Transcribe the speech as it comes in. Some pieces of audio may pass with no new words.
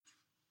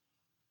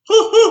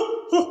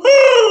Welcome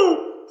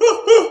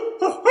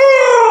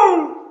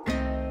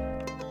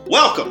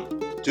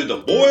to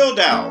the Boiled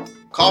Down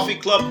Coffee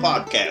Club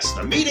Podcast,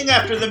 a meeting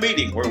after the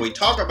meeting where we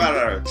talk about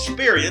our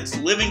experience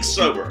living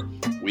sober.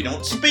 We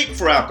don't speak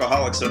for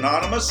Alcoholics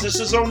Anonymous. This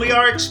is only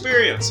our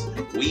experience.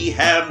 We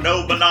have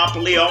no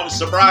monopoly on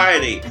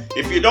sobriety.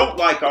 If you don't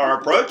like our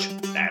approach,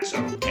 that's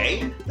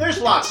okay.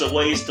 There's lots of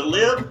ways to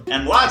live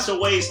and lots of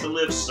ways to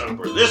live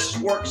sober. This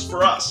works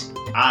for us.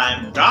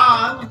 I'm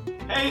Don.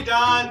 Hey,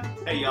 Don.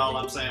 Hey, y'all,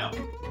 I'm Sam.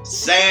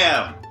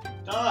 Sam.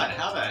 Don,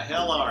 how the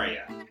hell are you?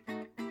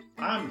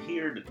 I'm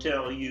here to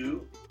tell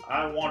you,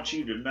 I want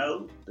you to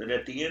know that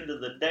at the end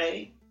of the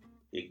day,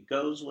 it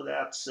goes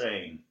without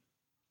saying.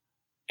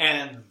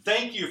 And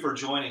thank you for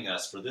joining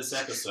us for this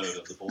episode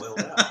of The Boiled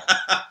Down.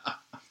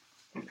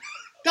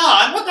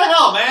 Don, what the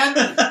hell, man?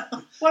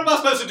 What am I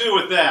supposed to do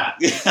with that?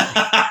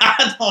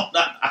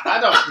 I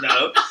don't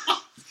know.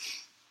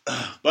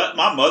 But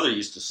my mother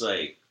used to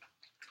say,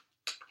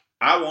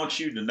 I want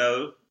you to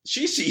know.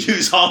 She used to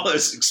use all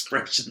those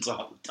expressions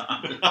all the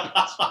time.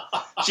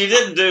 She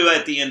didn't do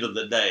at the end of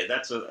the day.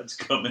 That's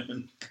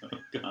coming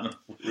kind of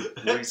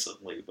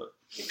recently, but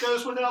it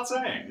goes without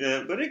saying.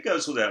 Yeah, but it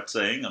goes without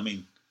saying. I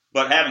mean,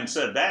 but having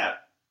said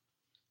that,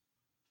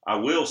 I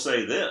will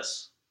say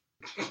this.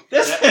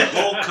 That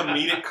whole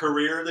comedic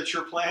career that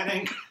you're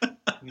planning?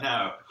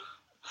 No.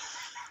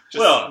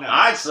 No.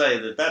 I'd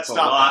say that's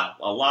about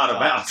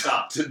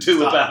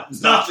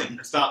nothing.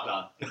 Stop,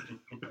 Don.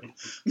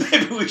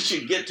 Maybe we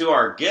should get to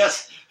our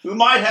guest who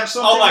might have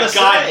something to say.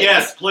 Oh my God,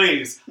 yes,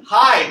 please.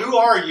 Hi, who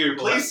are you?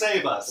 Please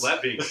save us. Well,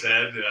 that being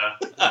said,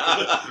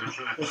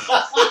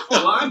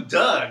 well, I'm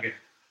Doug.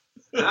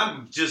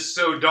 I'm just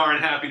so darn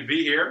happy to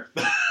be here.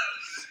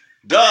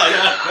 Doug,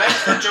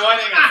 thanks for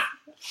joining us.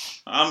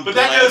 But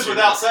that goes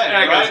without saying,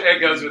 right?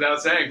 It goes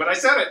without saying, but I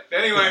said it.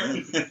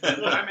 Anyway,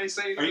 I may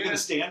say it Are you going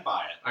to stand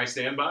by it? I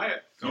stand by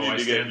it. I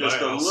stand by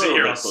it. I'll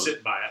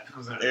sit by it.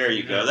 There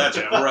you go. That's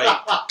great.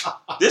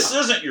 This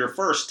isn't your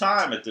first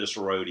time at this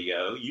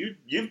rodeo.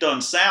 You've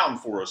done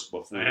sound for us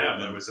before. I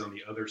have. I was on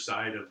the other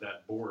side of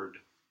that board.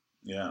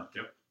 Yeah.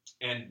 Yep.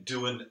 And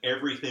doing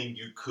everything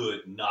you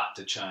could not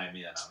to chime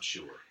in, I'm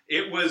sure.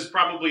 It was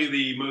probably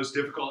the most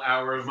difficult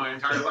hour of my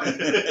entire life.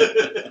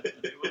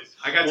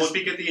 I got to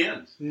speak at the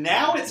end.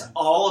 Now it's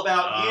all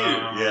about you.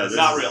 Yeah,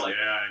 not really.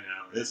 Yeah, I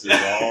know. This is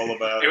all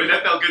about you.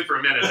 That felt good for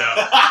a minute,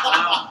 though.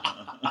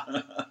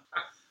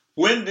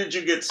 When did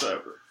you get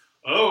sober?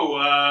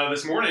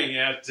 This morning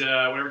at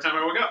whatever time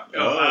I woke up.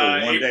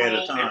 One day at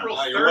a time. April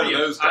 30th. You're one of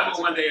those guys. I'm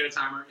a one day at a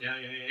timer. Yeah.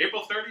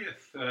 April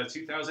 30th,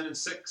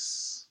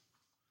 2006.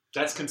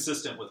 That's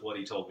consistent with what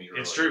he told me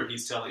earlier. It's true.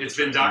 He's telling It's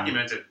been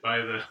documented by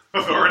the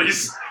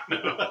authorities.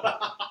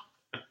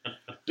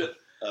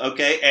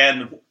 Okay,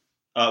 and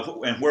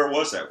where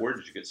was that? Where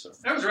did you get sober?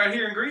 That was right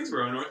here in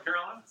Greensboro, North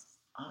Carolina.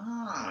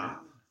 Ah.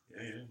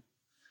 Yeah.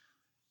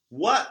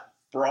 What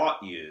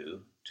brought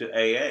you to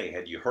AA?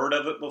 Had you heard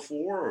of it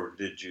before, or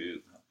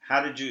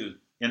how did you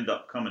end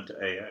up coming to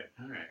AA?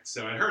 All right,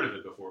 so I'd heard of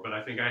it before, but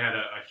I think I had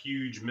a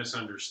huge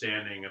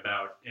misunderstanding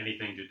about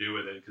anything to do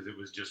with it because it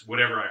was just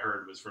whatever I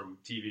heard was from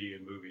TV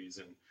and movies,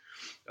 and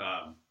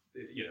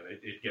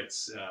it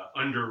gets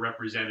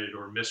underrepresented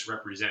or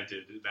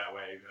misrepresented that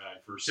way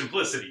for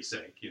simplicity's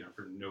sake,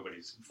 for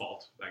nobody's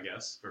fault, I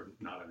guess, for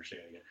not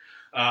understanding it.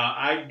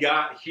 I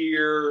got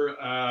here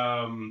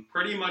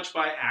pretty much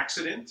by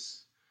accident.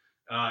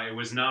 It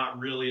was not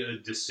really a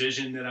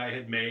decision that I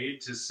had made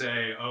to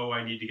say,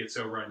 I need to get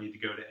sober, I need to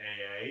go to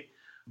AA.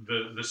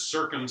 The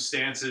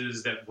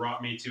circumstances that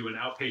brought me to an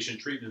outpatient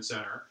treatment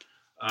center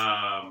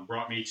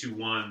brought me to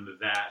one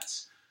that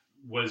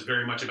was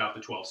very much about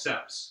the 12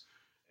 steps.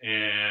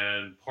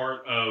 And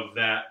part of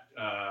that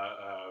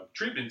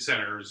treatment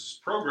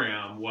center's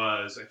program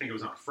was, I think it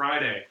was on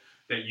Friday,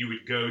 that you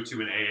would go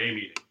to an AA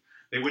meeting.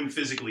 They wouldn't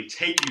physically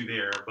take you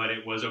there, but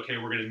it was, okay,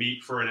 we're going to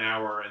meet for an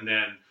hour and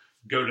then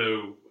go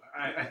to,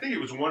 I think it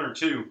was one or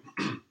two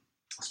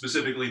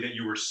specifically that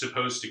you were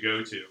supposed to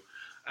go to.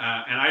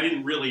 And I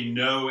didn't really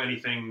know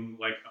anything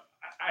to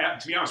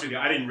be honest with you,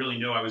 I didn't really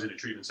know I was in a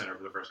treatment center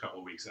for the first couple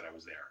of weeks that I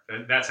was there.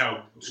 That's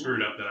how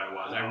screwed up that I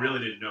was. I really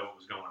didn't know what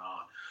was going on.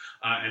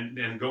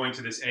 And going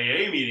to this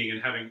AA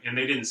meeting and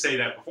they didn't say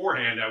that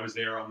beforehand. I was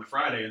there on the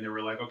Friday and they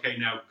were like, okay,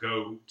 now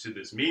go to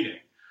this meeting.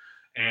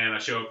 And I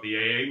show up at the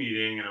AA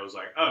meeting and I was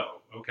like,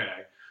 oh,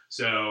 okay.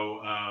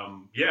 So,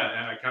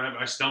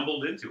 I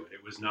stumbled into it.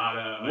 It was not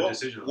a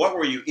decision. What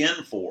were you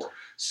in for?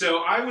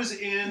 So I was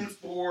in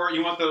for,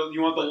 you want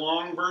the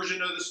long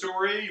version of the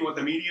story? You want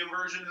the medium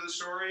version of the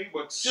story?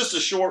 What's just a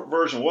short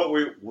version?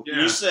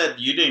 You said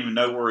you didn't even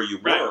know where you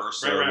were.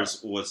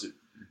 Was it a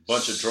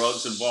bunch of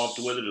drugs involved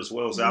with it as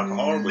well as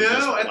alcohol? Or was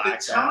at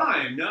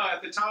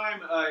the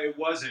time it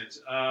wasn't.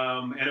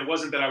 And it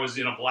wasn't that I was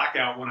in a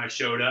blackout when I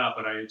showed up,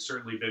 but I had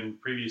certainly been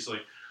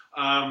previously.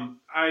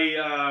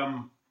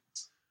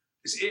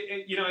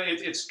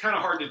 It's kind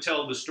of hard to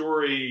tell the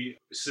story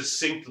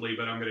succinctly,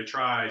 but I'm going to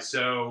try.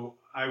 So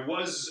I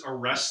was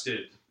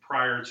arrested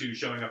prior to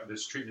showing up at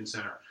this treatment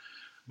center.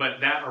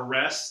 But that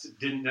arrest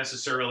didn't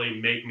necessarily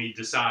make me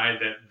decide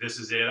that this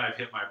is it, I've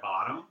hit my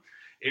bottom.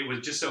 It was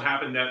just so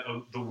happened that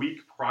the week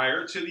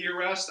prior to the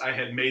arrest, I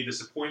had made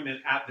this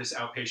appointment at this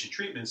outpatient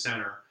treatment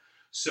center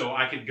so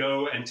I could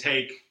go and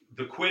take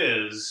the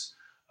quiz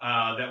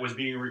that was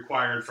being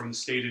required from the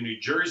state of New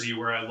Jersey,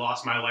 where I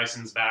lost my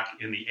license back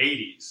in the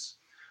 80s.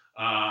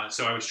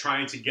 So I was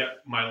trying to get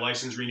my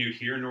license renewed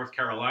here in North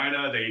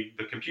Carolina.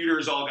 The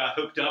computers all got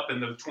hooked up in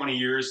the 20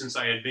 years since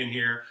I had been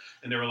here.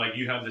 And they were like,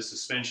 you have this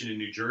suspension in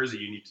New Jersey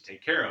you need to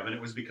take care of. And it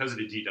was because of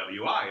a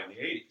DWI in the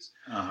 80s.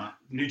 Uh-huh.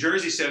 New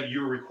Jersey said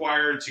you were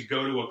required to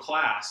go to a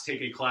class,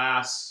 take a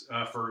class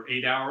for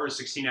 8 hours,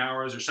 16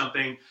 hours or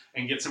something,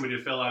 and get somebody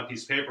to fill out a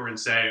piece of paper and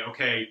say,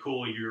 okay,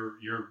 cool, you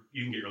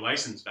can get your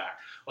license back.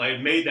 Well, I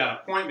had made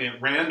that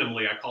appointment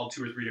randomly. I called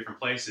 2 or 3 different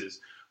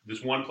places.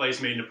 This one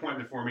place made an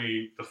appointment for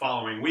me the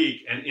following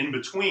week, and in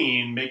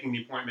between making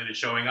the appointment and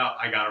showing up,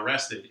 I got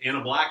arrested in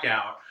a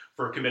blackout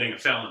for committing a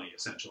felony,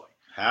 essentially.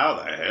 How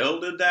the hell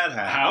did that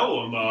happen?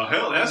 How in the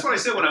hell? That's what I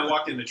said when I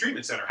walked in the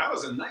treatment center. How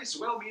is a nice,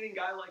 well-meaning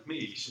guy like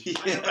me should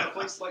find out a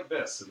place like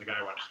this? And the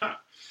guy went,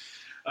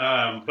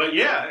 huh. But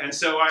yeah, and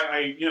so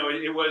I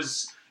it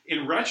was,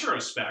 in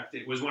retrospect,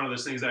 it was one of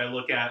those things that I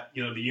look at,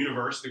 the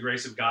universe, the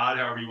grace of God,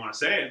 however you want to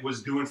say it,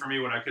 was doing for me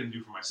what I couldn't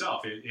do for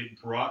myself. It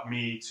brought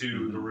me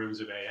to the rooms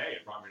of AA.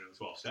 It brought me to the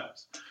 12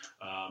 steps.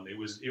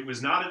 It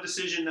was not a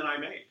decision that I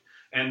made.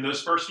 And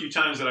those first few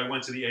times that I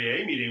went to the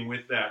AA meeting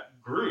with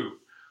that group,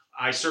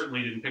 I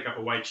certainly didn't pick up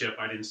a white chip.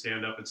 I didn't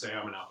stand up and say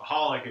I'm an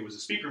alcoholic. It was a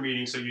speaker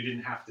meeting, so you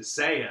didn't have to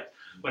say it.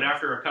 But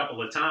after a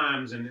couple of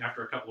times and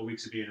after a couple of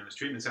weeks of being in this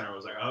treatment center, I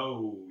was like,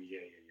 oh, yeah.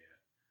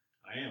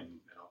 I am an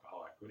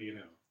alcoholic. What do you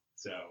know?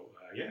 So,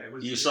 it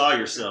was... You saw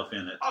yourself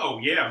in it. Oh,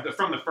 yeah.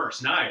 From the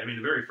first night. I mean,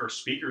 the very first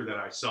speaker that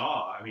I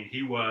saw, I mean,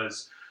 he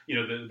was,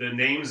 the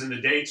names and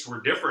the dates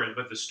were different,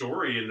 but the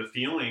story and the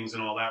feelings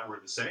and all that were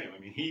the same. I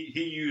mean,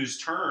 he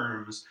used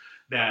terms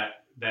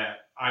that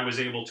I was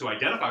able to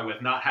identify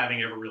with, not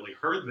having ever really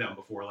heard them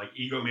before, like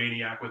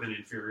egomaniac with an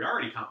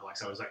inferiority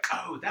complex. I was like,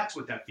 oh, that's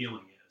what that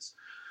feeling is.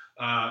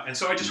 And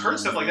so I just heard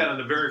stuff like that in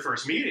the very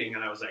first meeting,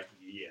 and I was like,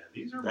 yeah,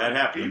 these are that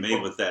happened to me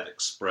with that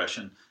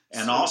expression.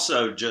 And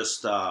also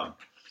just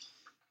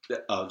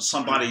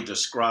somebody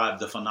described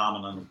the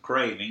phenomenon of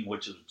craving,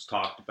 which is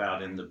talked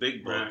about in the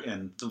big book. Right.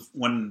 And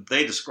when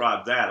they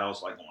described that, I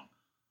was like going,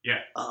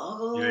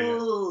 oh.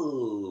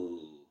 Yeah.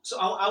 So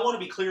I want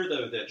to be clear,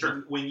 though,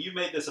 that when you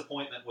made this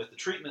appointment with the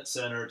treatment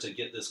center to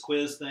get this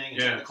quiz thing and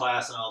take the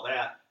class and all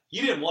that,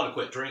 you didn't want to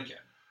quit drinking.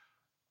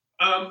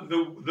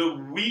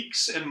 The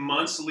weeks and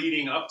months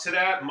leading up to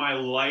that, my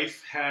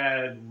life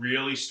had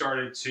really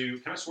started to...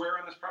 Can I swear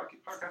on this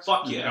podcast?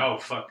 Fuck yeah. Oh,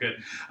 fuck,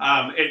 good.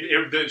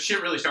 The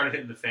shit really started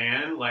hitting the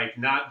fan, like,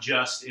 not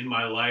just in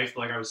my life,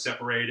 like I was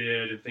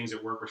separated and things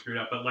at work were screwed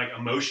up, but like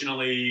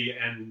emotionally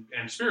and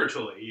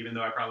spiritually, even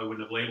though I probably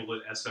wouldn't have labeled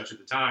it as such at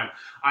the time,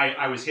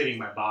 I was hitting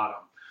my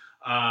bottom.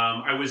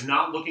 I was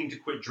not looking to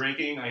quit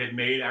drinking. I had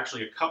made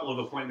actually a couple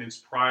of appointments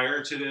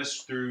prior to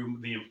this through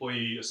the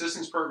employee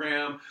assistance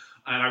program,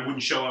 and I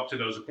wouldn't show up to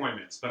those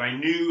appointments. But I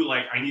knew,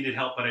 like, I needed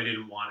help, but I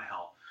didn't want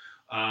help.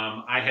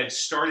 I had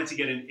started to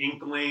get an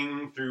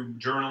inkling through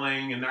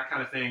journaling and that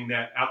kind of thing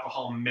that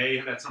alcohol may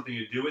have had something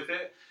to do with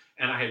it.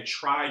 And I had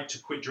tried to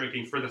quit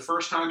drinking for the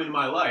first time in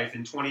my life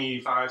in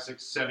 25,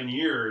 6, 7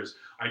 years.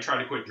 I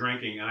tried to quit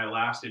drinking, and I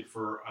lasted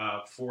for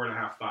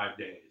 4.5, 5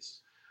 days.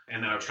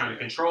 And I was trying to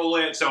control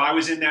it. So I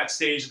was in that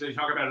stage that they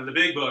talk about in the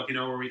big book,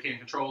 where we can't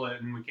control it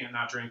and we can't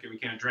not drink and we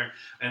can't drink.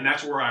 And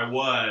that's where I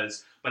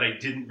was, but I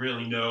didn't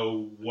really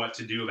know what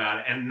to do about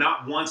it. And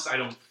not once, I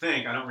don't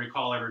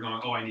recall ever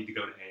going, oh, I need to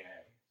go to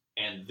AA.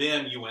 And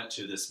then you went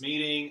to this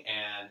meeting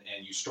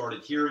and you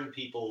started hearing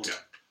people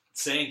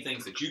saying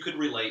things that you could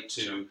relate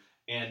to. Sure.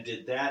 And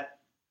did that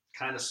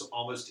kind of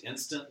almost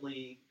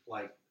instantly,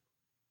 like,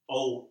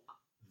 oh,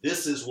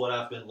 this is what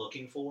I've been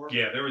looking for?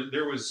 Yeah,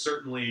 there was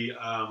certainly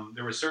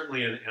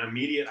an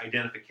immediate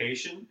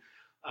identification,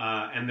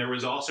 and there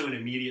was also an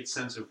immediate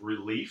sense of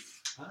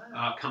relief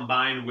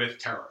combined with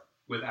terror,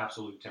 with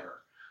absolute terror.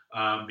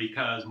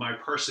 Because my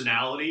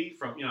personality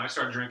I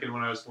started drinking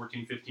when I was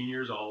 14, 15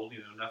 years old,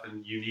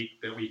 nothing unique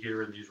that we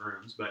hear in these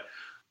rooms, but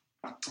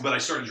I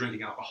started drinking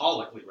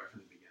alcoholically right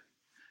from the beginning.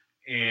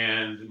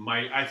 And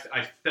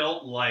I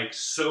felt like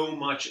so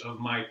much of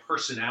my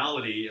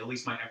personality, at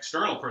least my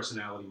external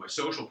personality, my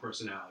social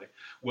personality,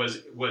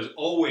 was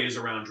always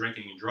around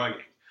drinking and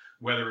drugging.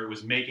 Whether it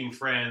was making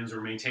friends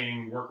or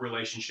maintaining work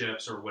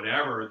relationships or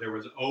whatever, there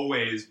was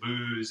always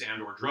booze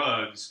and or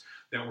drugs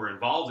that were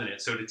involved in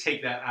it. So to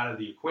take that out of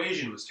the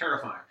equation was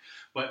terrifying.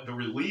 But the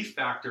relief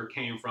factor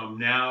came from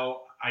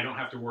now I don't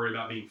have to worry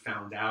about being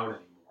found out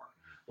anymore.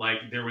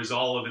 Like there was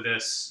all of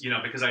this,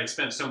 because I had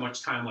spent so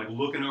much time like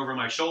looking over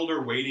my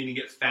shoulder, waiting to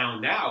get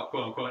found out,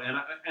 quote unquote,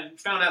 and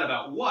found out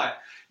about what?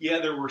 Yeah,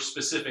 there were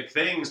specific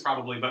things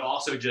probably, but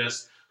also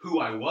just who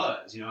I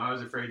was. I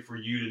was afraid for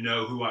you to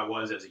know who I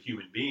was as a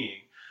human being.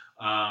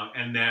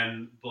 And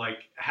then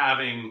like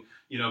having,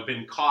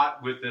 been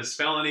caught with this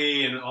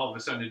felony and all of a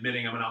sudden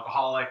admitting I'm an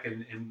alcoholic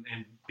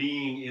and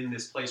being in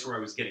this place where I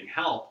was getting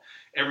help,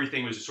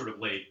 everything was just sort of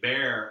laid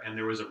bare, and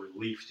there was a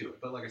relief to it.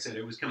 But like I said,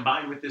 it was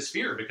combined with this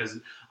fear because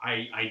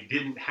I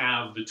didn't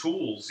have the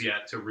tools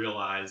yet to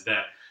realize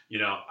that,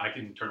 I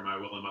can turn my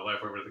will and my life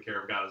over to the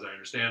care of God as I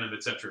understand Him,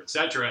 et cetera, et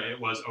cetera. It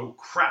was, oh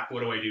crap,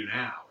 what do I do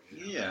now?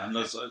 Yeah, and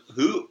that's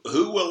who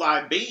will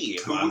I be?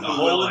 Who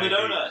will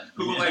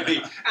I be?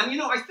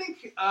 And I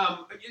think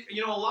a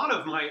lot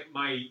of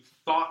my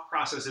thought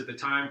process at the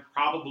time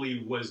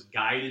probably was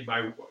guided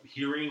by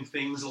hearing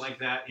things like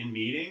that in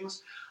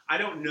meetings. I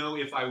don't know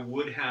if I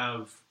would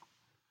have.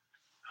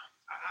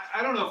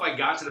 I don't know if I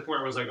got to the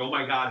point where I was like, oh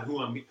my God,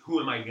 who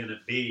am I going to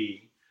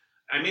be?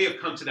 I may have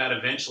come to that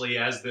eventually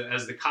as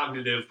the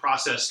cognitive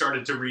process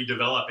started to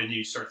redevelop and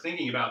you start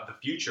thinking about the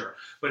future.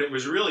 But it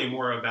was really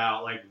more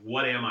about like,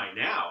 what am I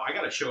now? I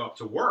got to show up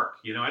to work.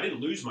 I didn't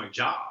lose my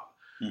job.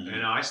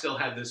 Mm-hmm. I still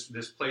had this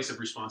place of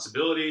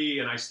responsibility,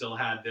 and I still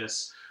had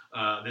this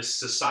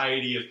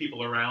society of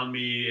people around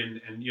me,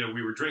 and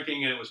we were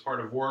drinking, and it was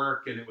part of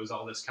work, and it was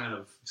all this kind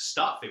of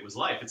stuff. It was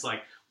life. It's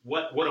like,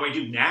 what do I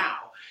do now?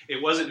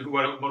 It wasn't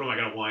what am I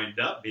going to wind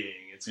up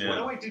being? It's what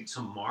do I do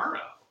tomorrow?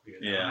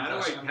 Yeah.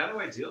 How do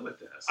I deal with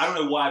this? I don't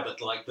know why,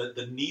 but like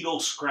the needle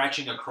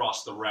scratching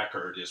across the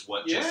record is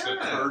what just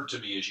occurred to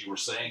me as you were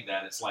saying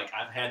that. It's like,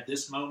 I've had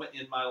this moment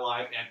in my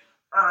life, and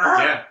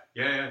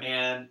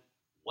and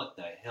what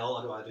the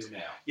hell do I do now?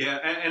 Yeah,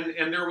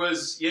 and there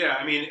was,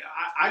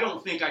 I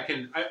don't think I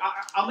can,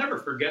 I'll never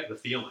forget the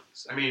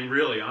feelings. I mean,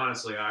 really,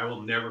 honestly, I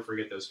will never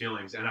forget those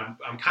feelings. And I'm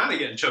kind of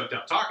getting choked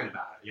up talking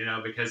about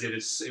it, because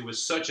it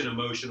was such an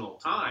emotional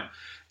time.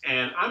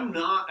 And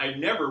I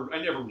never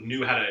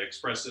knew how to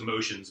express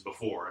emotions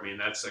before. I mean,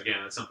 that's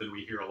something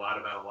we hear a lot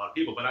about a lot of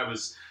people, but I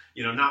was,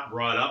 not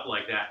brought up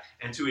like that.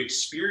 And to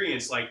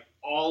experience like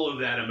all of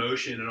that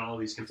emotion and all of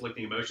these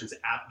conflicting emotions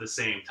at the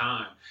same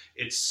time,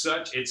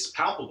 it's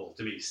palpable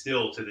to me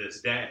still to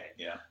this day.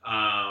 Yeah.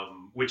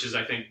 Which is,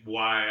 I think,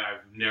 why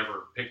I've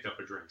never picked up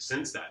a drink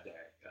since that day,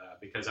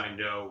 because I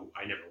know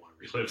I never want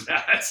to relive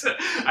that.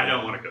 I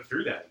don't want to go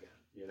through that again.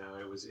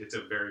 It's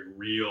a very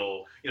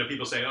real,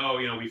 people say, oh,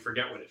 we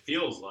forget what it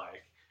feels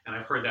like. And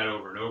I've heard that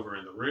over and over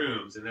in the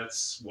rooms. And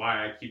that's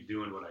why I keep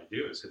doing what I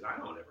do, is because I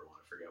don't ever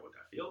want to forget what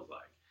that feels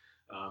like.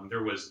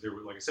 There was,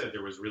 like I said,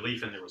 there was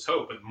relief and there was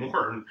hope, but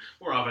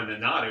more often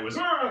than not, it was,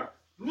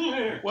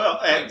 well,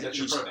 that's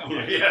your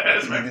pronoun. Yeah,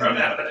 that's my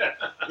pronoun.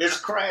 It's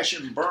crash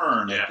and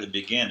burn at the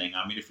beginning.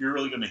 I mean, if you're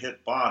really going to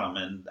hit bottom,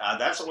 and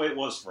that's the way it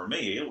was for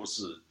me. It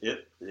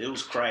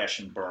was crash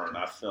and burn.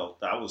 I felt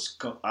I was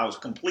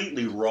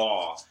completely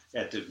raw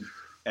at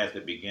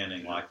the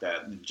beginning like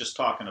that, and just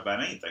talking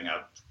about anything,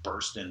 I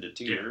burst into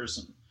tears,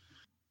 and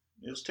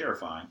it was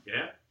terrifying.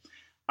 Yeah,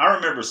 I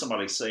remember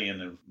somebody saying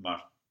in my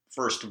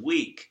first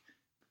week,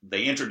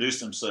 they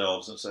introduced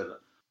themselves and said,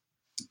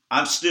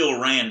 "I'm still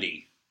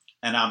Randy,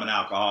 and I'm an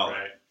alcoholic."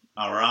 Right.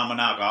 Or I'm an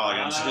alcoholic,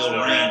 I'm still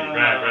Randy.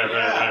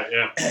 Right,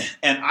 yeah.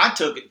 And I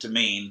took it to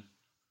mean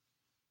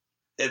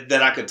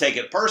that I could take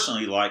it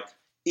personally, like,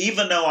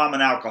 even though I'm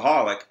an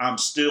alcoholic, I'm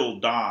still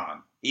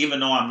Don. Even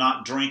though I'm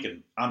not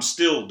drinking, I'm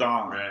still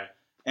Don. Right.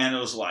 And it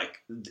was like,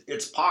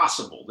 it's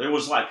possible. There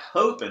was like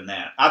hope in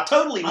that. I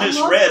totally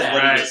misread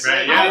what he was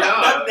saying.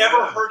 I've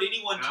never heard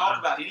anyone talk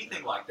about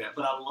anything like that,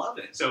 but I love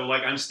it. So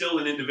like, I'm still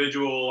an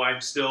individual.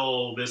 I'm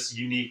still this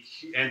unique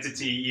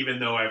entity, even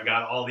though I've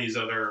got all these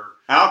other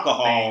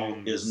alcohol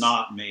is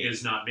not me. I'm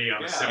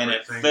a separate and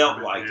it thing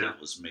felt like it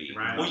was me.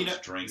 Right.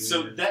 Well,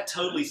 so that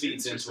totally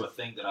feeds into a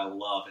thing that I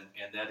love,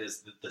 and that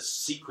is the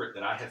secret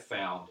that I have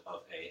found of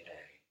AA.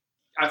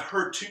 I've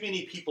heard too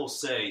many people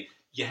say,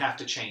 you have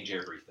to change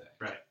everything.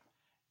 Right.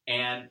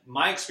 And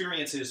my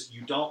experience is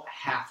you don't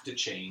have to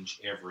change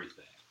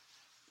everything.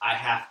 I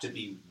have to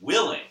be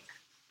willing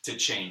to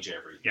change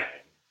everything. Yeah.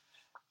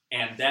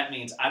 And that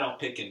means I don't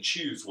pick and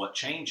choose what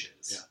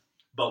changes. Yeah.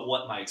 But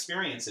what my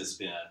experience has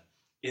been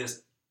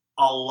is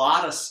a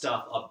lot of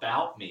stuff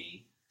about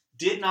me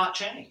did not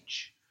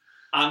change.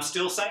 I'm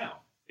still sound.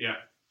 Yeah.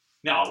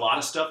 Now, a lot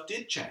of stuff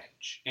did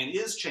change and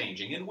is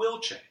changing and will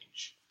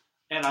change.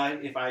 And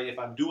if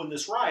I'm doing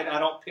this right, I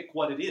don't pick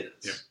what it is.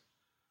 Yeah.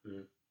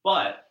 Mm-hmm.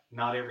 But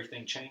not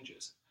everything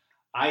changes.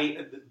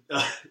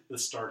 The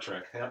Star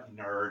Trek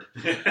nerd.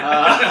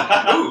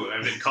 Ooh,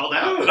 I've been called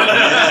out.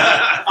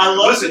 I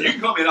love Listen, you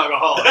can call me an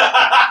alcoholic.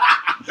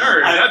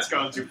 Nerd, that's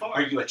gone too far.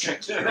 Are you a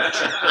Czech dude?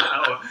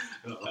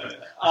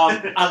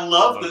 I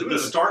love the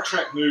Star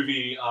Trek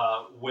movie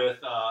with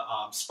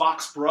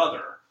Spock's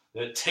brother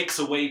that takes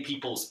away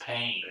people's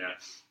pain. Yeah.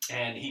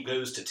 And he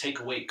goes to take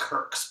away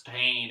Kirk's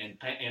pain,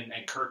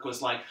 and Kirk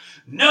was like,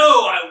 "No,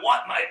 I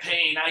want my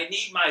pain. I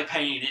need my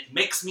pain. It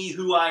makes me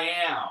who I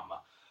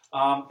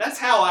am." That's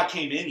how I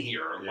came in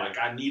here. Yeah. Like,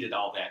 I needed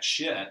all that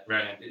shit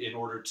in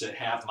order to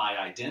have my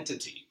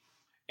identity.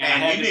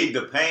 And you need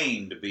the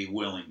pain to be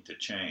willing to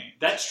change.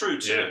 That's true,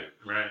 too.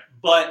 Yeah, right.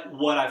 But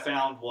what I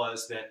found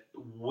was that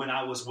when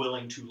I was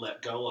willing to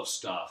let go of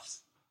stuff,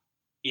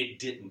 it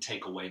didn't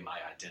take away my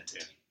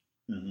identity.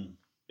 Mm-hmm.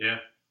 Yeah.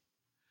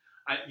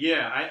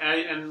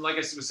 And like I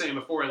was saying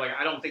before, like,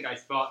 I don't think I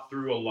thought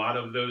through a lot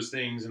of those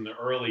things in the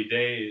early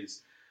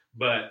days,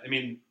 but I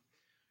mean,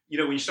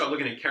 when you start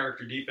looking at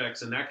character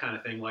defects and that kind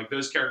of thing, like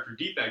those character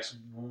defects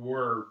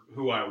were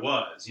who I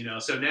was,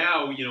 So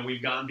now,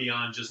 we've gone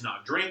beyond just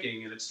not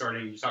drinking, and it's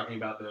starting, you're talking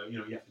about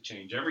you have to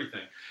change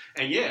everything.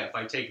 And yeah, if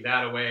I take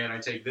that away and I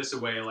take this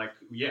away, like,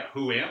 yeah,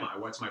 who am I?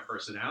 What's my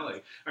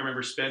personality? I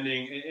remember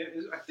spending,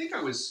 I think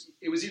it was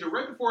either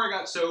right before I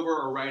got sober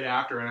or right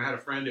after, and I had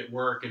a friend at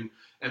work,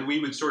 and we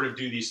would sort of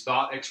do these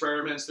thought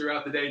experiments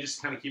throughout the day just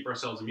to kind of keep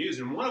ourselves amused.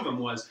 And one of them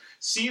was,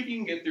 see if you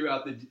can get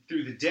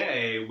through the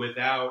day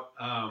without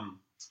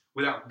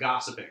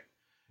gossiping.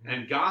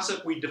 And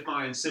gossip we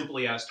define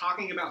simply as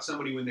talking about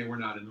somebody when they were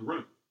not in the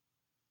room,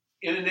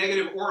 in a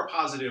negative or a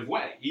positive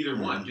way. Either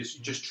one.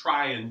 Just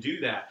try and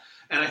do that.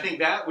 And I think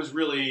that was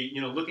really,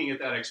 looking at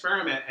that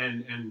experiment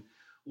and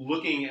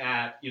looking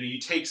at, you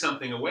take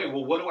something away.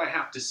 Well, what do I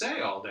have to say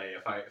all day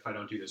if I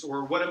don't do this?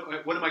 Or what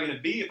am I going to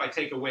be if I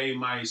take away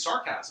my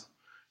sarcasm,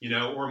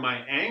 or my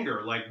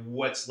anger? Like,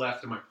 what's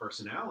left of my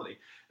personality?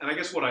 And I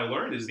guess what I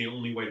learned is the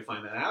only way to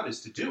find that out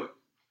is to do it.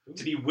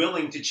 To be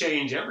willing to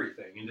change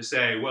everything and to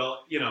say,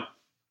 well,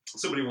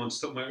 somebody once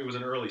told me, it was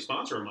an early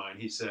sponsor of mine,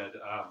 he said,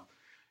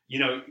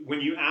 when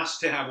you ask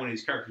to have one of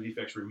these character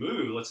defects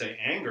removed, let's say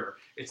anger,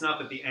 it's not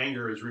that the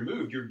anger is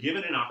removed. You're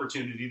given an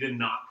opportunity to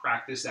not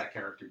practice that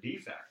character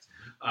defect.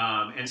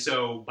 And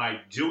so by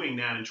doing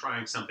that and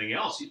trying something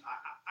else,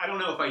 I don't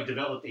know if I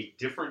developed a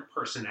different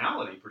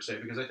personality per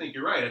se, because I think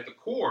you're right. At the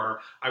core,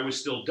 I was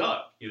still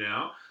Doug,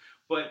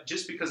 But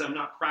just because I'm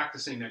not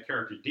practicing that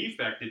character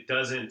defect, it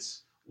doesn't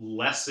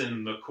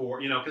lessen the core,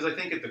 because I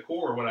think at the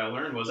core what I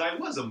learned was I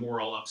was a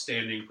moral,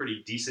 upstanding,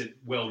 pretty decent,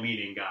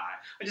 well-meaning guy.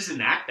 I just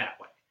didn't act that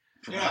way.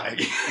 Right.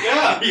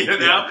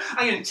 Yeah.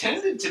 I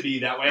intended to be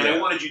that way, and I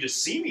wanted you to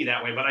see me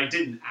that way, but I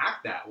didn't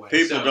act that way.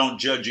 People don't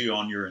judge you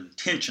on your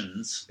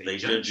intentions; they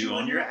judge you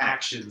on your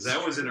actions.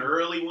 That was an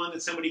early one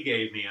that somebody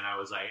gave me, and I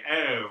was like,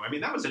 oh,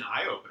 that was an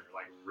eye opener.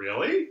 Like,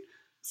 really?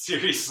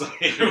 Seriously,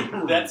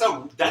 that's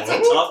a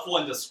tough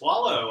one to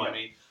swallow.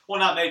 Yeah. Well,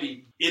 not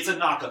maybe. It's a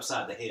knock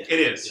upside the head. It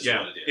is,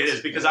 What it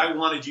is, because I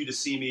wanted you to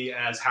see me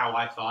as how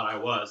I thought I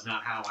was,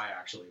 not how I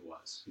actually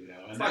was.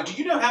 And do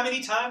you know how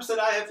many times that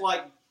I have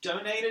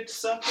donated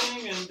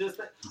something and just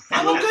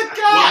I'm a good guy.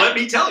 Well, let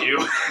me tell you.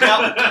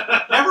 Now,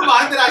 never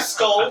mind that I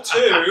stole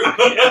too.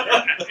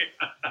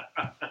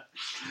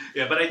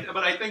 Yeah, but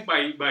I think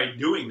by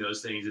doing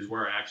those things is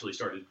where I actually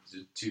started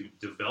to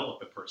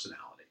develop a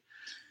personality.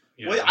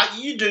 Well,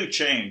 you do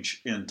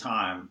change in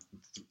time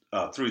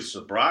through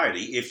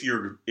sobriety. If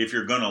you're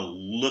going to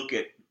look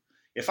at,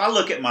 if I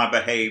look at my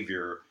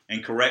behavior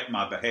and correct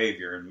my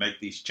behavior and make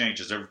these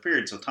changes over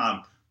periods of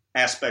time,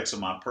 aspects of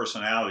my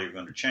personality are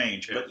going to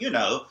change. Yeah.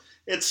 But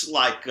it's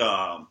like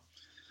the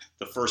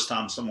first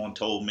time someone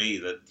told me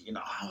that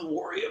I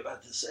worry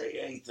about this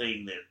AA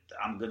thing that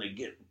I'm going to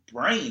get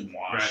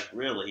brainwashed,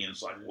 really. And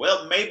it's like,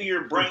 well, maybe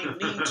your brain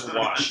needs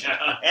washing,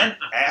 and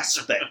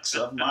aspects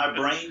of my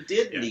brain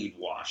did need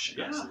washing.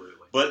 Yeah.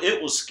 Absolutely. But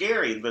it was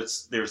scary.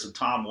 There's a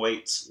Tom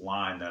Waits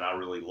line that I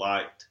really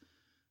liked.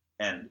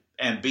 And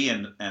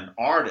being an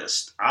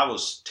artist, I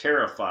was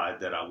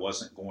terrified that I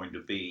wasn't going to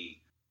be.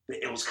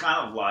 It was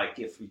kind of like,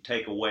 if you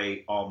take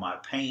away all my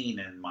pain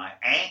and my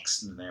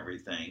angst and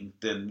everything,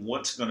 then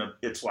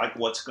it's like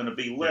what's going to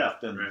be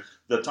left. And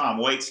the Tom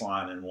Waits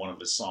line in one of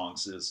his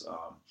songs is,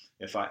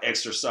 if I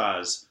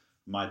exercise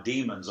my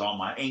demons, all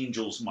my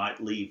angels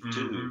might leave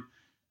too. Mm-hmm.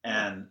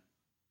 And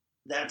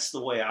that's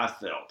the way I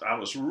felt. I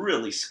was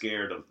really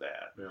scared of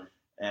that.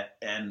 Yeah.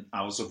 And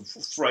I was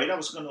afraid I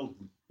was going to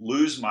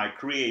lose my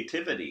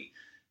creativity.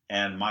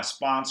 And my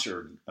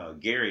sponsor,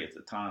 Gary at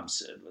the time,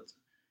 said,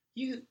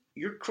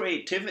 your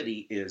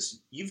creativity is,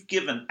 you've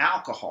given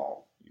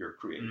alcohol your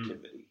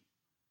creativity.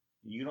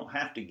 You don't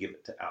have to give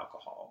it to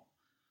alcohol,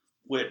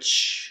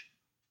 which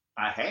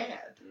I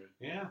had.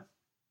 Yeah,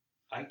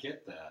 I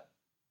get that.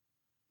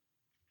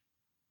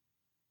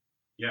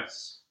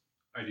 Yes,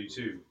 I do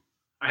too.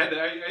 I had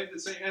the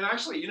same, and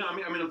actually,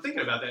 I'm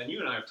thinking about that, and you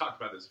and I have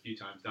talked about this a few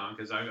times, Don,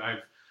 because I've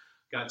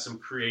got some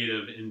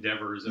creative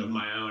endeavors of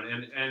my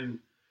own, and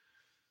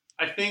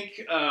I think,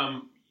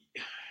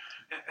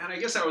 and I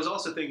guess I was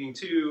also thinking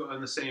too,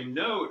 on the same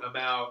note,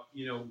 about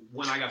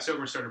when I got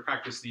sober and started to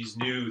practice these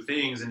new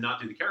things and not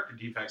do the character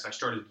defects, I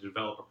started to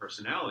develop a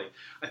personality.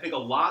 I think a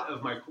lot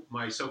of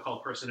my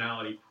so-called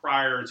personality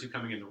prior to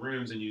coming in the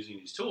rooms and using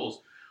these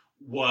tools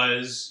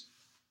was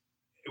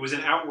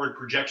an outward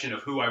projection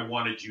of who I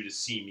wanted you to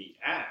see me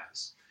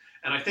as.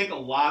 And I think a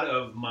lot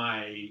of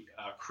my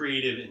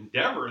creative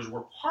endeavors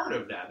were part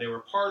of that. They were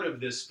part of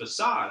this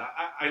facade.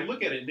 I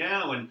look at it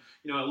now, and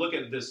I look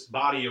at this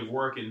body of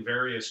work in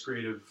various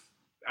creative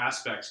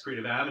aspects,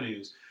 creative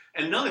avenues,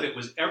 and none of it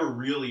was ever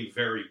really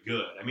very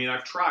good.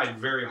 I've tried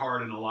very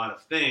hard in a lot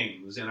of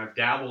things, and I've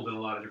dabbled in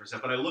a lot of different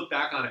stuff, but I look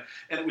back on it,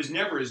 and it was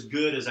never as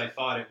good as I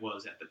thought it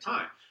was at the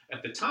time.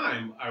 At the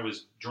time, I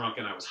was drunk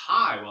and I was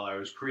high while I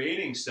was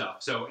creating stuff.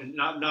 So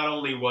not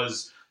only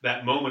was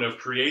that moment of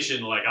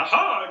creation, like,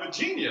 aha, I'm a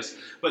genius.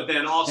 But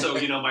then also,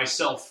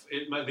 myself,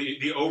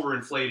 the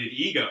overinflated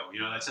ego,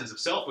 that sense of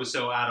self was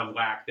so out of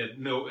whack that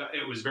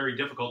it was very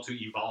difficult to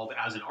evolve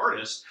as an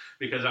artist,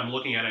 because I'm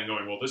looking at it and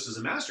going, well, this is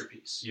a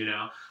masterpiece,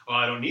 well,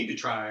 I don't need to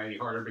try any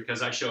harder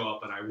because I show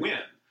up and I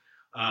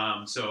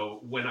win.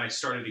 So when I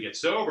started to get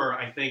sober,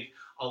 I think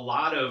a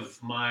lot of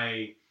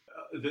my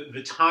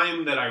the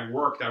time that I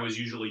worked, I was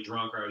usually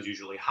drunk or I was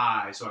usually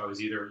high. So I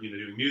was either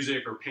doing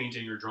music or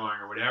painting or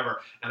drawing or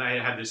whatever, and I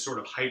had this sort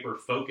of hyper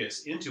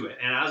focus into it.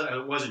 And as I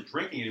wasn't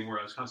drinking anymore,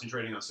 I was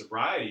concentrating on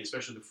sobriety,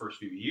 especially the first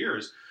few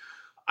years.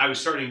 I was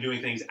starting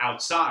doing things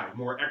outside,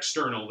 more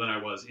external than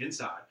I was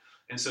inside.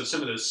 And so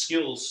some of those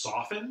skills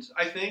softened,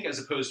 I think, as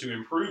opposed to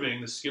improving,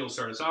 the skills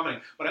started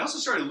softening. But I also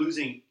started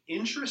losing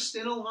interest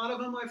in a lot of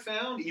them, I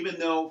found, even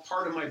though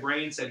part of my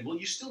brain said, well,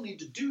 you still need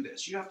to do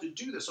this. You have to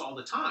do this all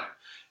the time.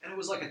 And it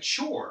was like a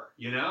chore,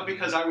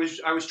 because I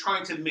was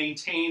trying to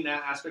maintain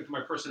that aspect of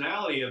my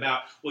personality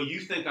about, well,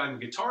 you think I'm a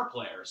guitar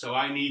player, so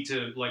I need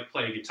to,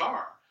 play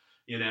guitar.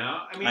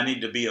 I need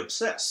to be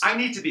obsessed. I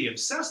need to be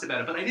obsessed about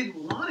it, but I didn't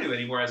want to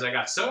anymore as I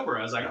got sober.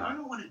 I was like, I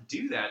don't want to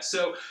do that.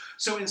 So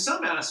in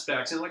some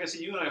aspects, and like I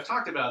said, you and I have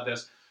talked about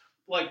this,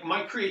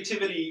 my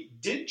creativity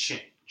did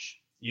change,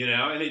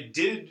 and it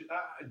did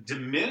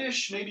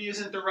diminish, maybe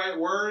isn't the right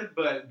word,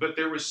 but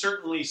there was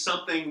certainly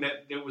something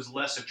that was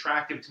less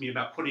attractive to me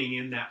about putting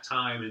in that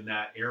time in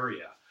that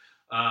area.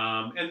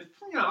 And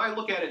I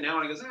look at it now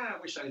and I go, I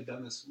wish I had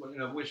done this,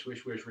 wish,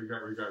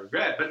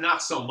 regret, but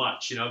not so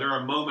much. There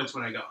are moments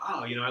when I go,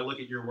 I look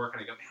at your work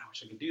and I go, man, I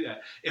wish I could do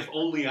that. If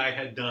only I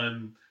had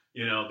done,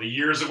 the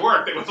years of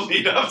work that would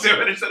lead up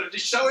to it instead of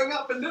just showing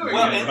up and doing it.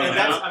 And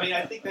that's,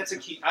 I think that's a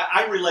key.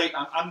 I relate.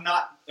 I'm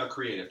not a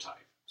creative type.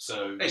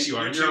 So yes, you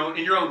are in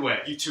your own way.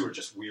 You two are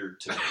just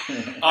weird to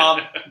me.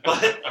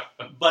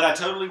 But I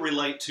totally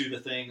relate to the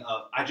thing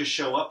of I just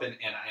show up and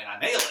I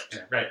nail it.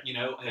 Yeah, right.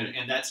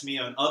 And that's me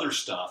on other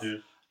stuff. Yeah.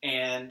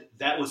 And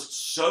that was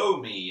so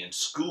me in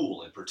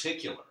school in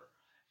particular.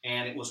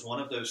 And it was one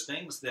of those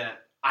things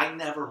that I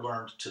never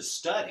learned to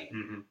study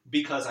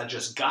because I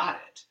just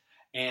got it.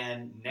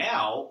 And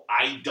now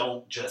I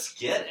don't just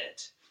get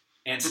it.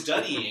 And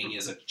studying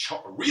is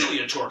really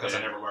a chore because I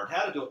never learned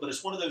how to do it. But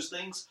it's one of those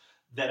things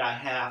that I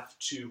have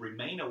to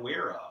remain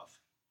aware of,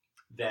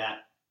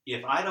 that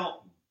if I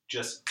don't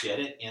just get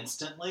it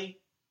instantly,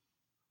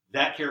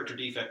 that character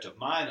defect of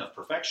mine of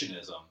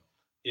perfectionism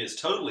is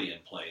totally in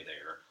play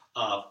there.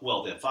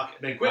 Well, then fuck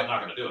it. Then quit. I'm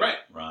not going to do it.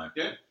 Right.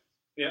 Yeah.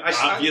 Yeah,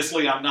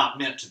 Obviously, I'm not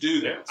meant to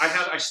do this.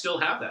 I still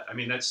have that. I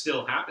mean, that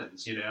still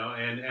happens,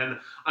 and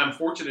I'm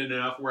fortunate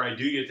enough where I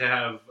do get to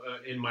have,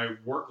 in my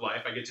work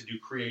life, I get to do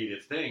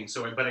creative things.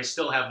 But I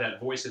still have that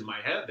voice in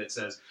my head that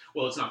says,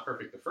 well, it's not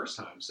perfect the first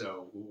time.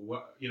 So,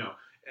 what,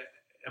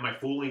 am I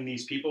fooling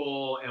these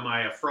people? Am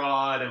I a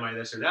fraud? Am I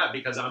this or that?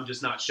 Because I'm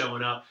just not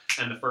showing up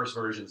and the first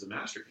version's a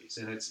masterpiece.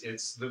 And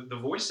it's the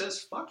voice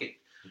says, fuck it.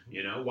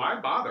 Why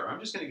bother?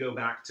 I'm just going to go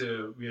back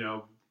to,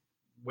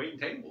 waiting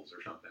tables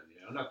or something.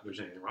 Not that there's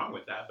anything wrong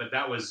with that, but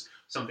that was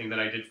something that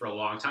I did for a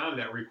long time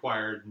that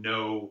required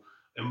no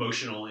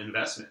emotional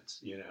investment,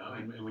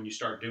 and when you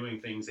start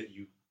doing things that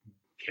you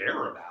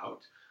care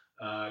about,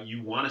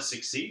 you want to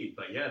succeed.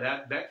 But yeah,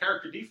 that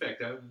character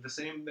defect, that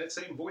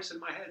same voice in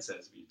my head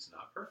says, it's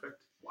not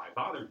perfect. Why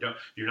bother?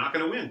 You're not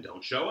going to win.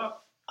 Don't show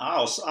up. I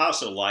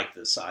also like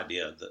this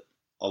idea that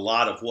a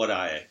lot of what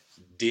I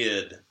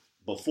did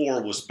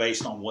before was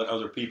based on what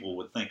other people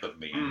would think of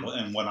me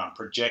and what I'm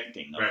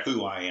projecting of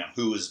who I am,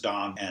 who is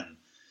Don. And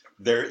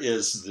there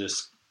is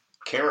this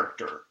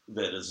character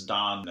that is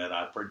Don that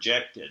I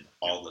projected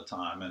all the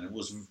time. And it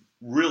was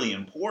really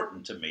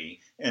important to me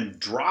in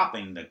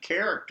dropping the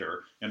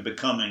character and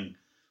becoming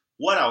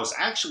what I was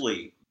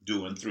actually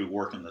doing through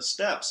working the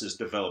steps is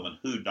developing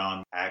who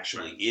Don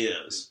actually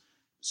is,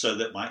 so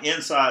that my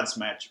insides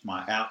match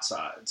my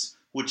outsides,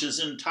 which is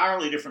an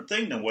entirely different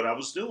thing than what I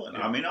was doing.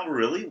 Yeah. I mean, I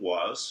really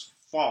was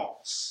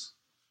false.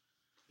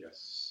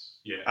 Yes.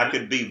 Yeah. I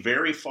could be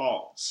very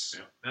false.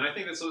 Yeah. And I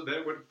think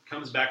that what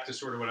comes back to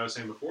sort of what I was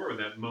saying before, with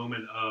that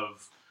moment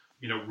of,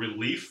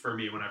 relief for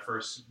me when I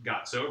first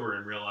got sober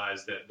and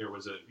realized that there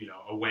was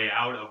a way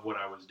out of what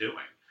I was doing.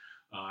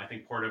 I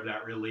think part of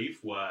that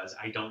relief was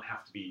I don't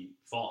have to be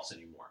false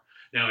anymore.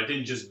 Now, it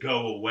didn't just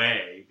go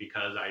away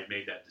because I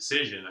made that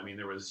decision. I mean,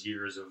 there was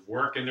years of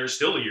work, and there's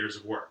still years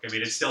of work. I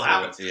mean, it still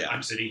happens. Yeah.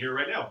 I'm sitting here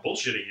right now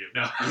bullshitting you.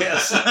 No.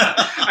 Yes.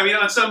 I mean,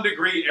 on some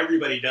degree,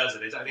 everybody does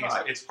it. I think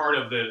it's part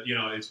of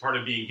it's part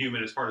of being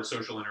human. It's part of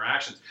social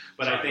interactions.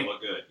 But I think, to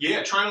look good.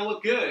 Yeah, trying to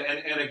look good.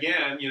 And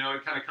again,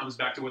 it kind of comes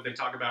back to what they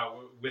talk about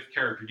with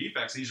character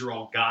defects. These are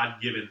all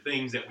God-given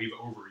things that we've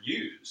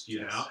overused,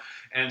 you know?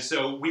 And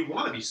so we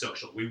want to be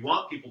social. We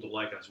want people to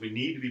like us. We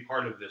need to be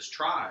part of this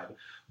tribe,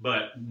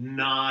 but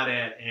not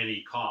at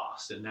any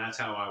cost. And that's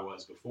how I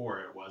was before.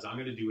 It was, I'm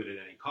going to do it at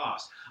any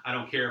cost. I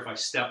don't care if I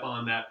step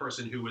on that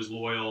person who was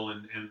loyal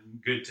and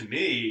good to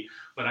me,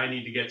 but I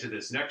need to get to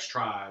this next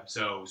tribe.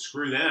 So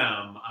screw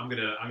them. I'm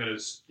going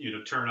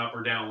to turn up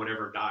or down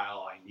whatever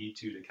dial I need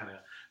to kind of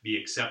be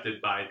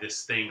accepted by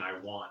this thing I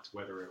want,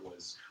 whether it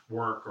was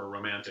work or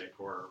romantic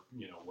or,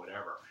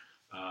 whatever.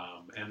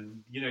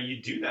 And,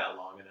 you do that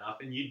long enough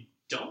and you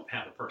don't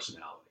have a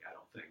personality, I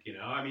don't think,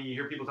 you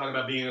hear people talk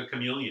about being a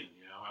chameleon,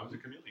 I was a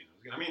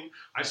chameleon.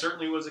 I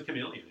certainly was a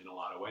chameleon in a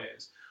lot of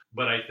ways,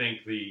 but I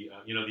think the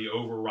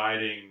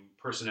overriding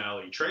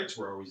personality traits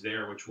were always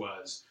there, which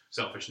was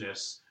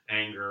selfishness,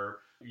 anger,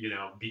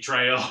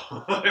 betrayal,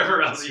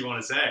 whatever else you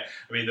want to say.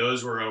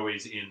 Those were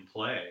always in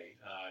play,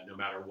 no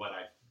matter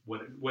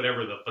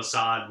whatever the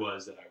facade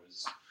was that I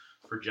was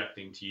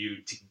projecting to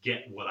you to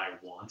get what I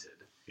wanted,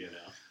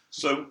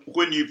 So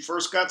when you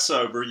first got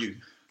sober,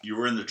 you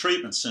were in the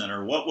treatment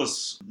center. What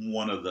was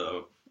one of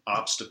the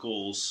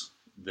obstacles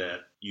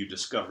that you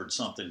discovered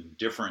something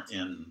different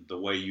in the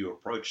way you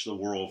approach the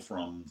world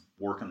from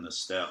working the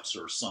steps,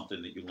 or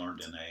something that you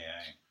learned in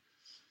AA?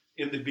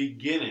 In the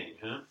beginning,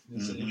 huh?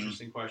 That's an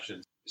interesting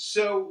question.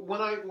 So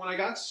when I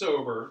got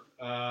sober,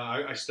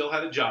 I still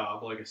had a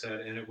job, like I said,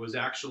 and it was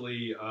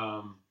actually,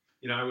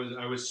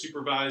 I was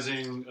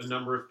supervising a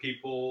number of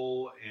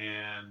people,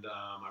 and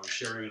I was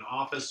sharing an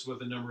office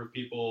with a number of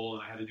people,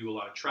 and I had to do a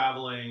lot of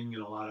traveling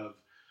and a lot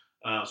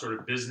of sort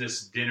of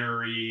business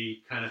dinner-y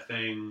kind of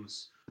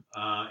things.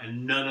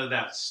 And none of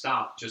that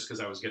stopped just because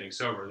I was getting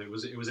sober. It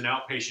was an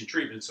outpatient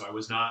treatment, so I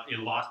was not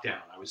in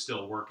lockdown. I was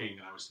still working,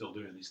 and I was still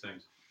doing these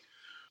things.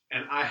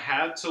 And I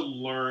had to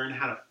learn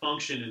how to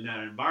function in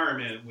that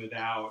environment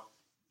without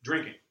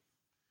drinking.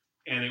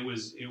 And it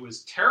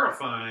was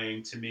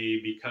terrifying to me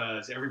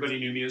because everybody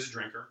knew me as a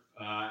drinker,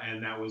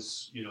 and that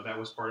was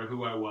part of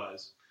who I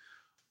was.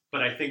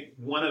 But I think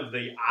one of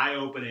the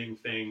eye-opening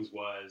things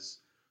was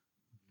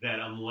that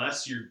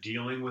unless you're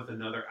dealing with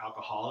another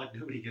alcoholic,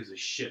 nobody gives a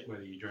shit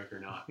whether you drink or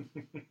not.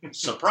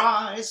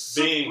 Surprise!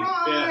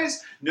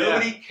 Surprise! Yeah.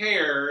 Nobody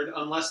cared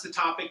unless the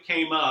topic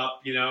came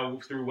up,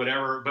 through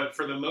whatever. But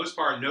for the most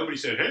part, nobody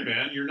said, "Hey,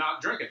 man, you're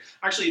not drinking."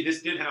 Actually,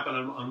 this did happen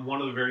on one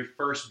of the very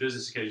first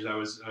business occasions. I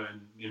was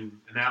in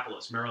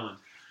Annapolis, Maryland,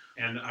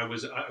 and I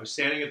was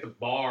standing at the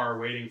bar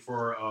waiting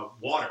for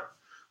water.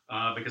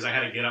 Because I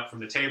had to get up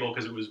from the table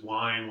because it was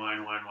wine.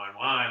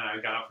 I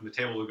got up from the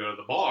table to go to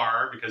the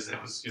bar because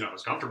it was, I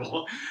was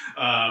comfortable.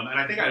 And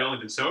I think I'd only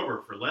been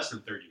sober for less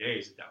than 30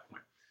 days at that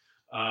point.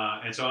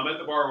 And so I'm at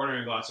the bar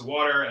ordering a glass of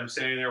water. I'm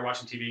standing there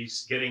watching TV,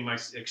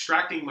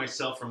 extracting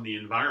myself from the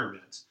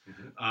environment.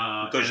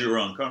 Because you were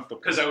uncomfortable.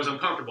 Because I was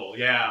uncomfortable,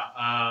 yeah.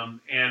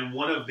 And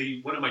one of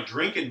my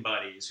drinking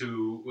buddies, he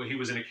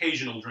was an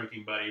occasional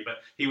drinking buddy, but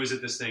he was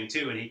at this thing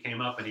too, and he came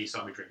up and he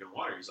saw me drinking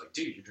water. He's like,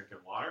 "Dude, you drinking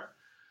water?"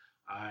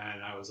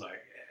 And I was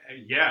like,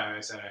 "Yeah."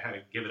 I said, "I had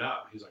to give it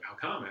up." He was like, "How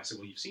come?" I said,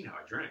 "Well, you've seen how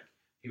I drink."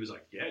 He was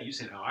like, "Yeah, you've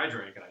seen how I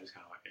drink." And I just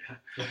kind of like,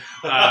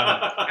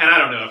 yeah. And I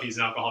don't know if he's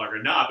an alcoholic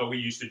or not, but we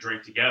used to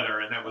drink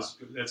together. And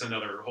that's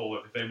another whole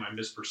other thing, my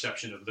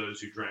misperception of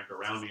those who drank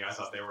around me. I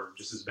thought they were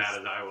just as bad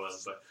as I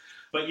was.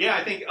 But yeah,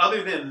 I think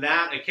other than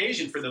that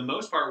occasion, for the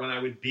most part, when I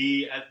would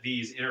be at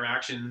these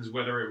interactions,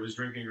 whether it was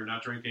drinking or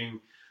not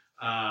drinking,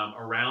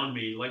 around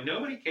me, like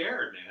nobody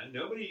cared, man.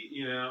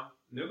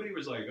 Nobody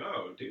was like,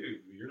 "Oh,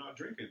 dude, you're not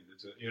drinking."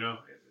 It's you have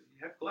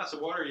a glass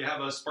of water, you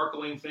have a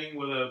sparkling thing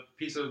with a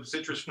piece of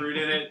citrus fruit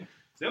in it.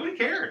 Nobody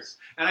cares.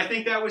 And I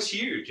think that was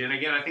huge. And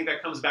again, I think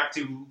that comes back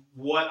to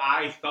what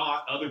I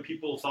thought other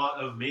people thought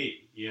of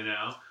me,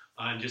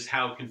 and just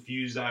how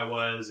confused I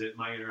was at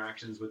my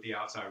interactions with the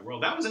outside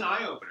world. That was an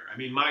eye-opener.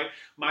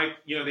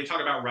 They talk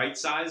about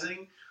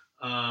right-sizing,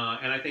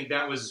 and I think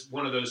that was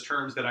one of those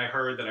terms that I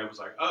heard that I was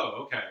like,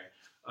 "Oh, okay."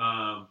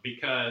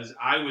 Because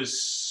I was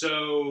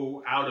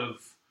so out of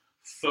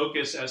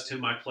focus as to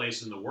my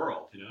place in the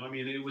world,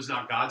 it was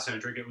not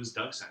God-centric, it was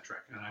Doug-centric,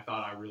 and I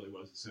thought I really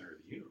was the center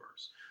of the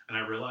universe, and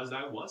I realized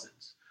I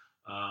wasn't.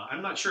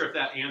 I'm not sure if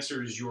that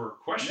answers your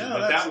question,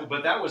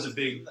 but that was a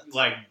big,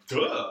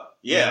 duh.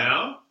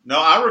 Yeah. No,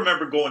 I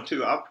remember going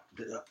to, a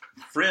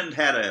friend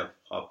had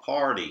a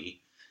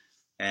party,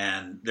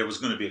 and there was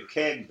going to be a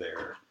keg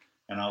there.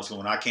 And I was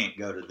going, "I can't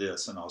go to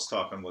this." And I was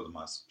talking with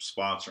my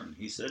sponsor, and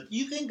he said,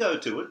 "You can go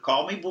to it.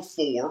 Call me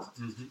before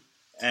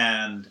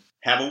and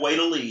have a way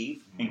to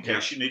leave in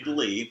case you need to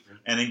leave,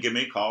 and then give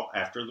me a call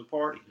after the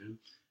party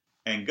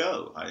and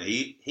go."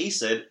 He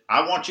said,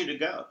 "I want you to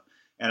go."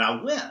 And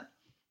I went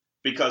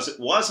because it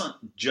wasn't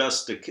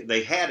just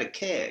they had a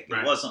keg.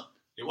 Right.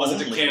 It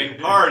wasn't a keg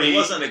party. It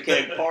wasn't a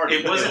keg party.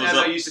 It wasn't, as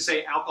I used to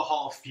say,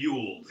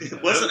 alcohol-fueled.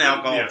 It wasn't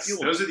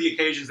alcohol-fueled. Those are the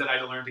occasions that I had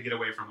to learn to get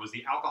away from, was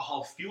the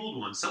alcohol-fueled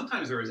ones.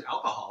 Sometimes there is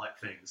alcohol at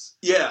things.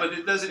 Yeah. But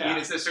it doesn't mean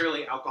it's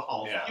necessarily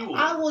alcohol-fueled.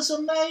 I was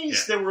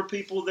amazed. Yeah. There were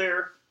people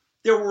there.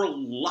 There were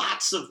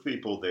lots of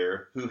people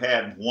there who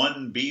had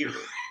one beer.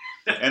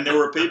 And there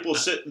were people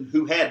sitting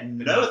who had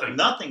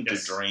nothing to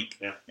drink.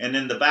 Yeah. And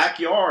in the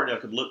backyard, I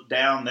could look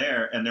down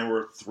there, and there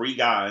were 3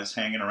 guys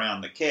hanging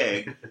around the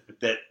keg.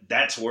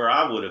 That's where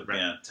I would have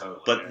been.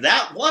 Totally. But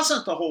that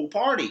wasn't the whole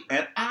party,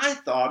 and I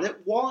thought it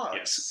was.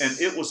 Yes. And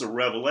it was a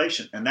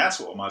revelation, and that's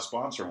what my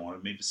sponsor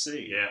wanted me to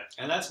see. Yeah.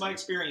 And that's my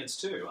experience,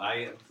 too.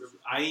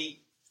 I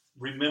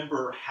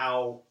remember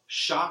how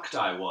shocked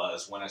I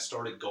was when I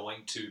started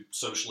going to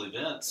social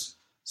events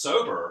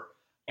sober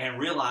and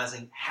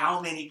realizing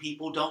how many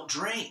people don't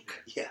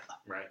drink. Yeah.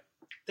 Right.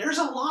 There's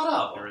a lot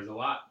of them. There is a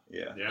lot.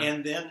 Yeah. Yeah.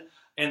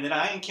 And then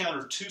I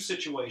encountered 2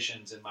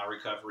 situations in my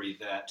recovery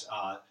that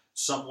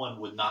someone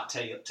would not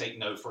take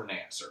no for an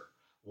answer.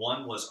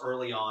 One was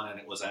early on, and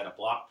it was at a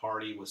block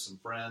party with some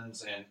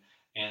friends,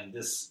 and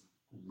this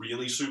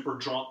really super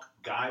drunk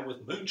guy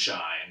with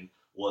moonshine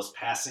was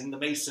passing the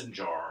mason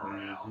jar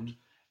around.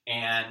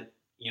 And,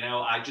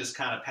 I just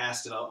kind of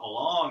passed it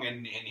along,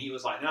 and he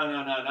was like,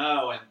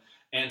 no.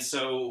 And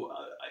so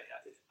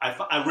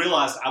I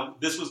realized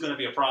this was going to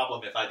be a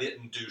problem if I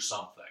didn't do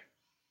something.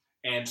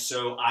 And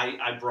so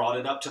I brought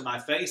it up to my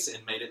face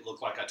and made it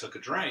look like I took a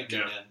drink,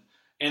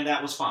 and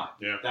that was fine.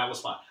 Yeah. That was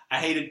fine. I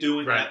hated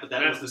doing that, but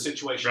that was the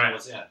situation I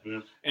was in.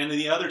 Yeah. And then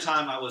the other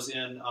time I was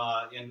in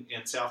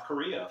South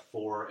Korea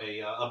for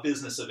a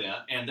business event,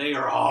 and they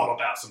are all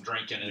about some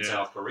drinking in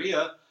South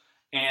Korea,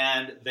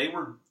 and they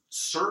were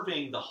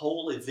serving the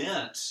whole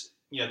event.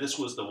 This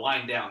was the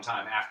wind down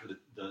time after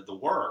the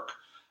work,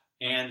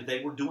 and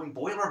they were doing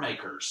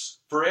Boilermakers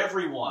for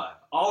everyone,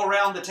 all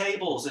around the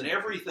tables and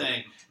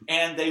everything,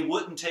 and they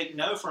wouldn't take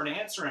no for an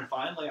answer, and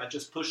finally I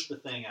just pushed the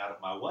thing out of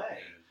my way.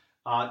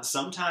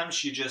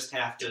 Sometimes you just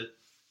have to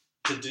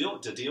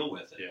deal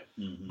with it.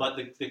 Yeah. Mm-hmm. But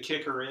the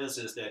kicker is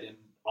that in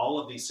all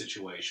of these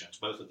situations,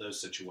 both of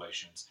those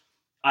situations,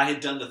 I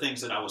had done the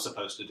things that I was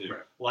supposed to do,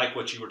 like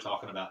what you were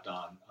talking about,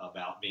 Don,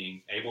 about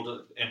being able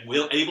to and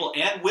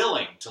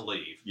willing to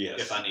leave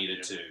if I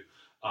needed to,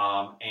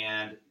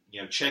 and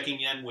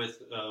checking in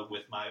with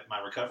my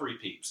recovery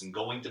peeps and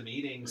going to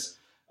meetings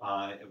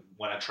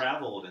when I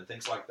traveled and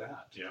things like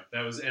that. Yeah,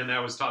 that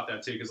was taught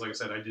that too, because like I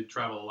said, I did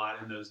travel a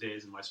lot in those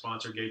days, and my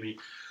sponsor gave me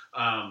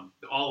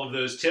all of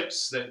those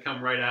tips that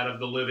come right out of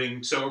the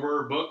Living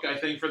Sober book, I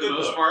think, for the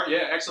most part.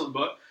 Yeah, excellent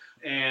book.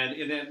 And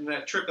in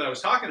that trip that I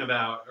was talking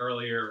about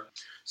earlier,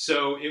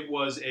 so it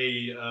was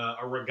a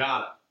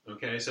regatta.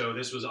 Okay, so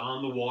this was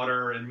on the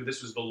water, and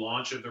this was the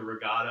launch of the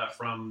regatta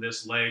from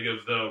this leg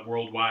of the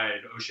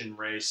worldwide ocean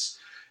race.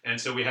 And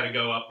so we had to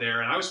go up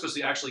there, and I was supposed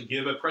to actually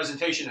give a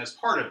presentation as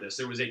part of this.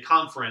 There was a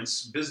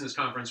business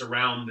conference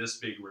around this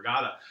big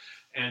regatta.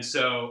 And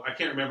so I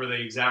can't remember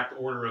the exact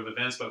order of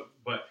events,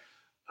 but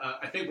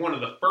I think one of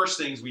the first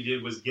things we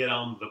did was get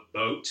on the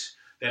boat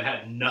that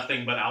had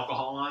nothing but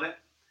alcohol on it.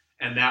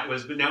 And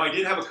but now I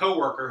did have a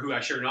coworker who I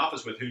shared an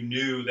office with who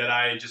knew that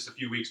I had just a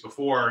few weeks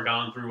before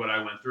gone through what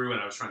I went through,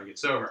 and I was trying to get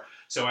sober.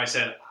 So I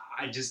said,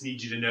 I just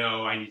need you to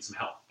know I need some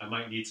help. I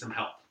might need some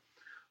help.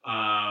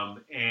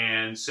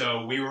 And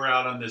so we were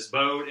out on this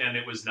boat, and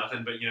it was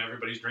nothing but,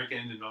 everybody's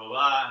drinking and blah, blah,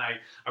 blah. And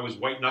I was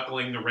white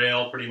knuckling the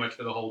rail pretty much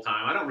for the whole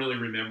time. I don't really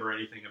remember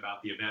anything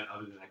about the event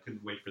other than I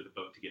couldn't wait for the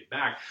boat to get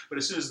back. But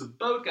as soon as the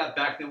boat got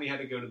back, then we had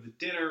to go to the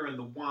dinner and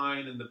the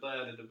wine and the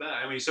blah, blah, blah.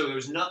 I mean, so there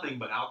was nothing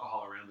but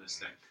alcohol around this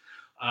thing.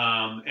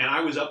 And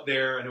I was up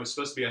there, and it was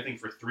supposed to be, I think,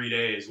 for 3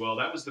 days. Well,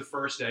 that was the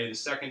first day. The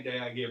second day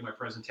I gave my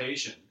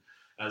presentation,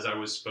 as I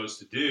was supposed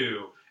to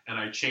do, and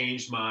I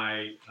changed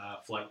my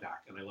flight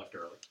back, and I left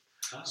early.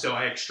 Oh. So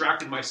I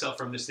extracted myself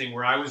from this thing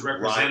where I was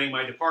representing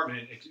my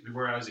department,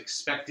 where I was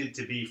expected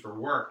to be for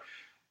work,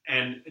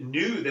 and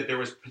knew that there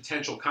was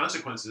potential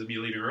consequences of me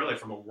leaving early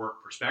from a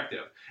work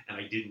perspective, and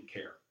I didn't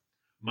care.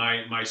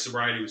 My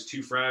sobriety was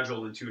too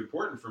fragile and too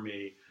important for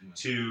me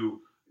to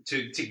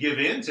give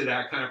in to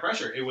that kind of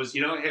pressure. It was,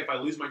 hey, if I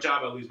lose my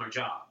job, I lose my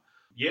job.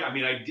 Yeah, I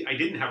mean, I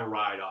didn't have a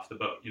ride off the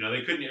boat.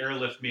 They couldn't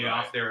airlift me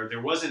off there.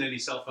 There wasn't any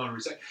cell phone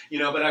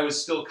but I was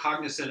still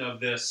cognizant of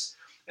this.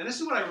 And this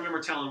is what I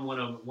remember telling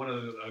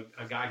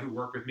a guy who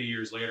worked with me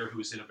years later, who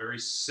was in a very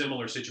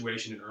similar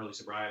situation in early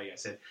sobriety. I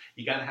said,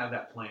 you got to have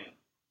that plan.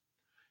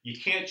 You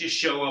can't just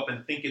show up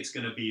and think it's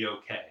going to be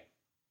okay.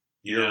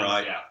 You're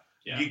right.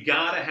 Yeah. You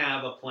got to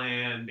have a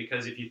plan,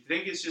 because if you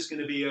think it's just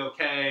going to be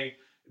okay,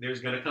 there's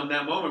going to come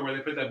that moment where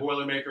they put that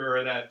Boilermaker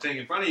or that thing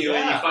in front of you,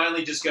 and you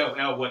finally just go,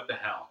 oh, what the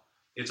hell?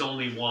 It's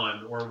only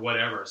one, or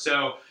whatever.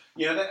 So,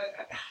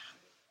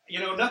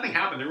 nothing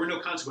happened. There were no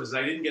consequences.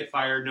 I didn't get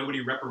fired.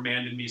 Nobody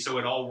reprimanded me, so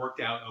it all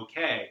worked out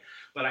okay.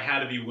 But I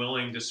had to be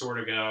willing to sort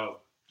of go,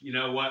 you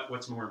know what?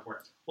 What's more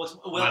important?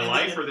 My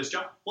life or this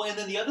job? Well, and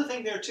then the other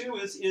thing there too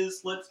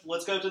is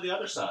let's go to the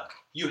other side.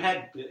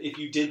 If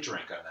you did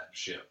drink on that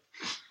ship,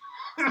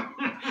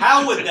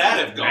 how would that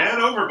have gone?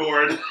 Man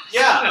overboard.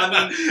 Yeah, I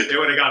mean, it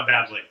would have gone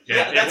badly.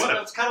 Yeah,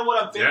 that's kind of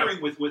what I'm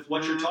figuring with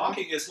what you're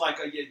talking. Is like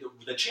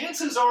the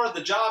chances are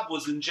the job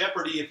was in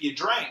jeopardy if you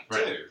drank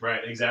too.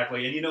 Right,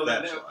 exactly. And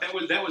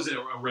that was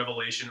a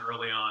revelation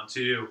early on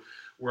too,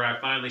 where I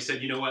finally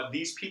said, you know what,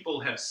 these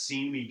people have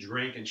seen me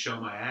drink and show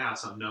my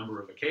ass on a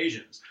number of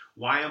occasions.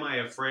 Why am I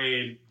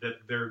afraid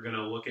that they're going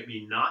to look at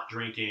me not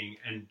drinking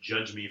and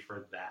judge me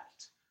for that?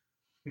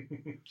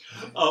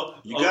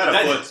 You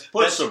gotta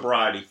put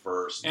sobriety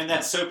first, and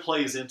that so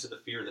plays into the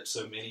fear that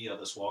so many of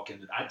us walk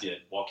into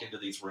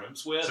these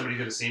rooms with. Somebody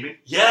going to see me?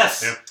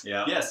 Yes,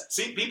 yeah. Yes.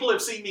 See, people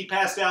have seen me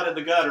passed out in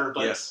the gutter,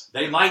 but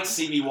they might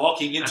see me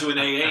walking into an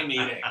AA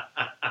meeting.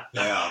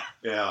 Yeah.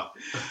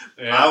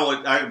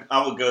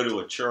 I would go to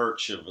a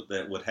church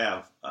that would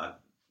have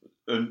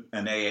an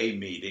AA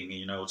meeting,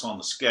 it's on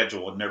the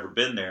schedule. I've never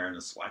been there, and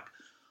it's like,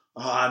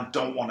 oh, I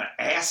don't want to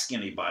ask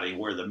anybody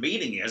where the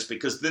meeting is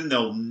because then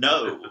they'll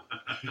know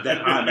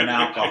that I'm an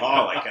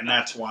alcoholic, and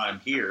that's why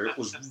I'm here. It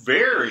was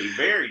very,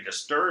 very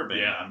disturbing.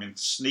 Yeah. I mean,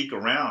 sneak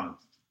around and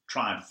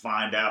try and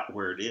find out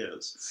where it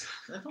is.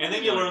 And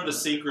then you learn the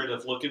secret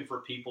of looking for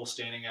people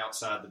standing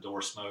outside the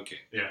door smoking.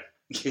 Yeah.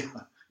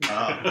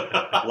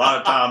 A lot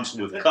of times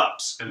with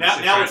cups. And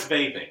Now it's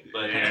vaping,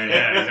 but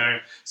yeah,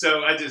 exactly.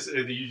 So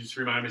you just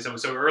reminded me of something.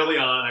 So early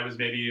on, I was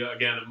maybe,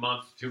 again, a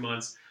month, 2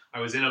 months, I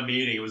was in a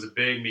meeting. It was a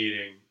big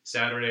meeting,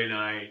 Saturday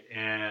night,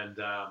 and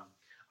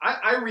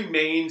I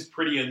remained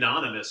pretty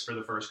anonymous for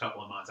the first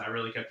couple of months. I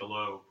really kept a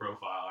low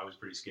profile. I was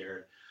pretty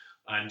scared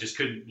and just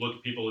couldn't look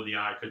at people in the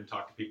eye, couldn't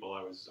talk to people.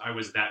 I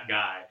was that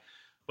guy.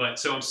 But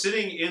so I'm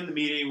sitting in the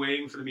meeting,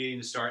 waiting for the meeting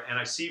to start, and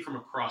I see from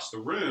across the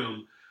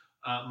room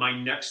my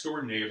next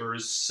door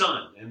neighbor's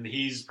son, and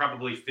he's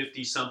probably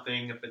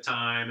 50-something at the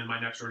time, and my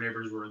next door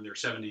neighbors were in their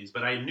 70s.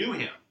 But I knew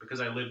him because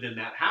I lived in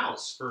that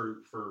house for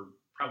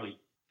probably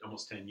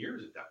almost 10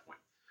 years at that point.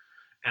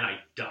 And I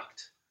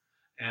ducked.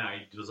 And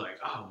I was like,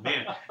 oh,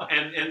 man.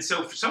 And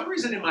so for some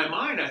reason in my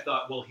mind, I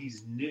thought, well,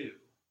 he's new.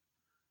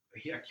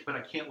 But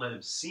I can't let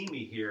him see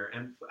me here.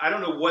 And I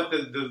don't know what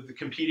the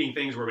competing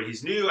things were, but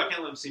he's new. I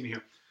can't let him see me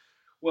here.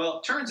 Well,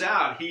 it turns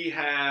out he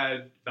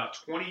had about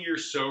 20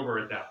 years sober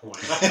at that point.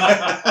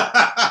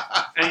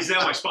 And he's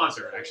now my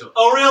sponsor, actually.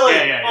 Oh, really?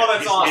 Yeah. Oh,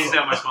 that's awesome. He's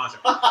now my sponsor.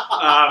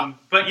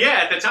 But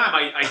yeah, at the time,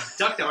 I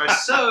ducked him. I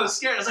was so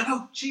scared. I was like,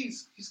 oh,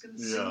 geez, he's going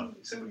to see me.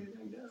 Somebody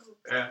I know.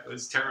 Yeah, it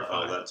was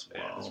terrifying. Oh, that's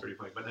wild. Yeah, it was pretty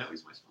funny. But now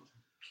he's my sponsor.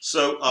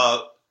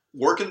 So,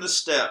 working the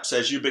steps,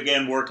 as you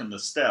began working the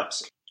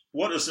steps,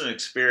 what is an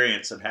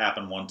experience that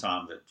happened one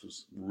time that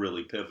was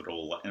really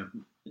pivotal?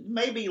 And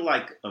maybe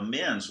like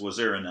amends. Was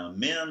there an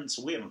amends?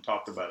 We haven't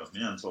talked about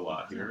amends a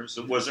lot here.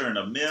 So was there an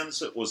amends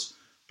that was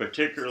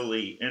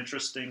particularly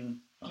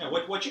interesting? Yeah,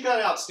 what you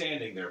got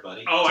outstanding there,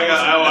 buddy?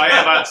 I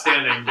have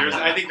outstanding.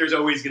 I think there's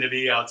always going to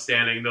be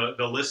outstanding.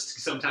 The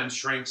list sometimes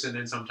shrinks and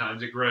then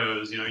sometimes it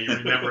grows. You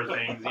remember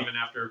things even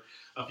after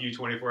a few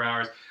 24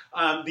 hours.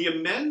 The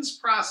amends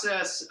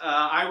process,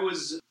 I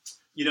was,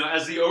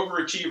 as the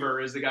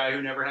overachiever, as the guy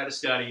who never had to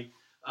study,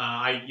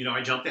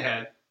 I jumped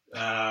ahead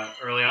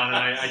early on,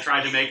 and I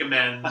tried to make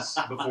amends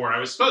before I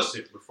was supposed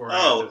to.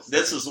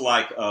 This is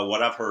like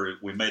what I've heard.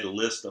 We made a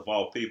list of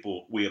all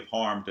people we have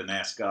harmed and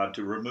asked God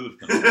to remove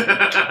them.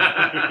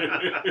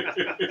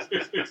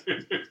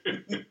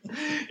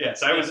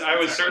 Yes, I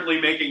was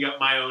certainly making up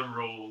my own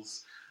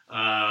rules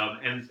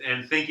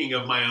and thinking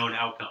of my own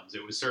outcomes.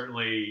 It was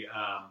certainly,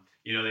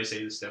 they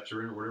say the steps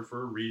are in order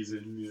for a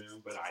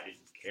reason, but I didn't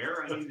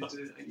care. I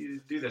needed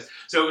to do this.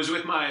 So it was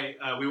with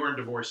we weren't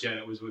divorced yet.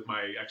 It was with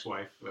my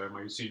ex-wife,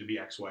 my soon-to-be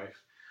ex-wife.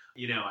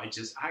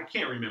 I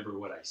can't remember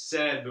what I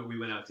said, but we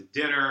went out to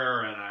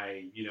dinner and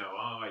I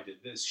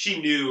did this.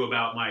 She knew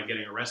about my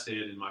getting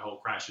arrested and my whole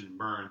crash and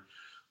burn.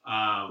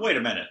 Wait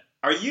a minute.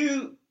 Are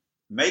you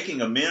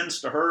making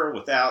amends to her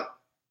without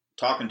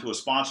talking to a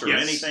sponsor or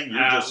anything?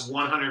 You're just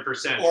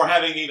 100%. Or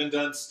having even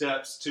done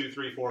steps 2,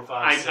 3, 4,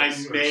 5, 6,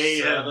 I may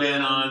have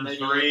been on maybe.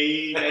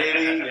 3,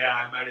 maybe. Yeah,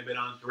 I might have been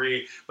on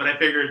 3. But I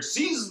figured,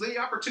 seize the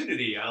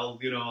opportunity. I'll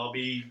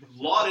be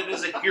lauded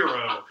as a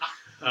hero.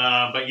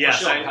 But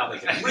yes, I'll show them how they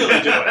can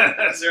really do it.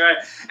 That's right.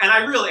 And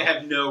I really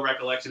have no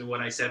recollection of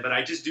what I said, but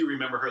I just do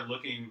remember her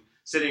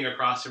sitting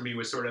across from me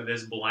with sort of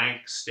this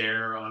blank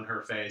stare on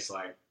her face,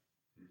 like,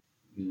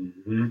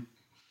 mm-hmm.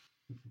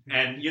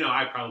 And,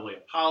 I probably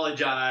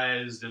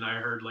apologized, and I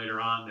heard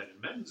later on that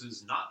amends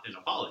is not an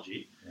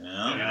apology.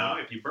 Yeah.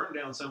 If you burn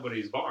down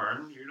somebody's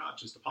barn, you're not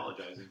just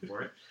apologizing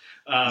for it.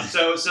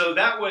 So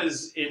that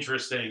was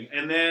interesting.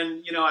 And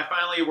then, I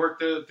finally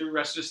worked through the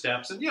rest of the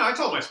steps, and, I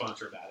told my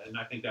sponsor about it, and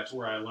I think that's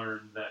where I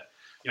learned that,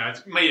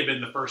 it may have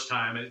been the first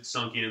time it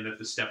sunk in that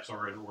the steps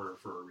are in order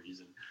for a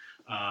reason.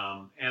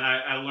 And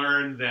I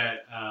learned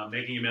that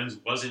making amends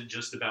wasn't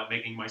just about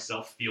making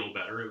myself feel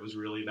better. It was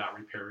really about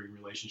repairing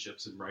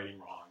relationships and righting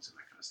wrongs and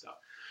that kind of stuff.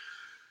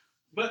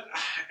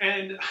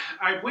 And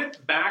I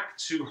went back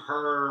to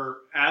her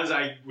as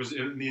I was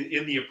in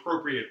the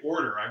appropriate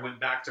order. I went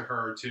back to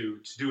her to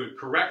do it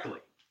correctly.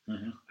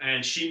 Mm-hmm.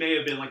 And she may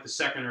have been like the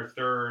second or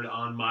third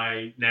on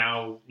my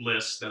now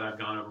list that I've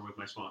gone over with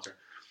my sponsor.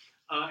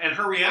 And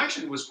her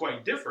reaction was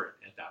quite different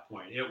at that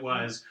point. It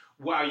was,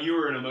 wow, you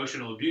were an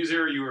emotional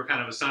abuser. You were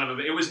kind of a son of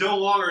a... It was no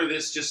longer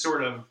this just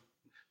sort of...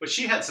 But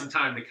she had some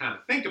time to kind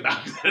of think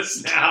about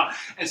this now.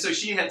 And so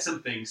she had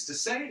some things to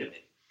say to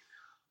me.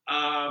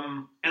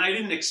 And I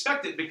didn't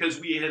expect it because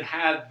we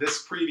had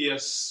this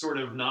previous sort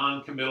of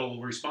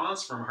non-committal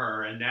response from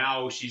her. And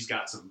now she's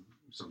got some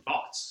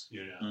thoughts,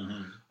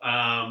 Mm-hmm.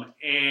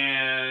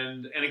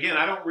 And again,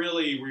 I don't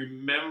really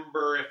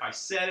remember if I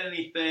said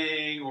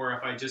anything or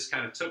if I just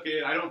kind of took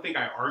it. I don't think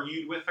I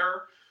argued with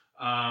her.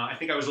 I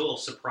think I was a little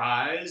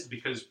surprised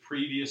because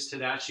previous to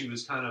that, she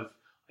was kind of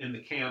in the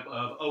camp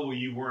of, oh, well,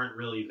 you weren't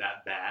really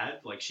that bad.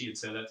 Like she had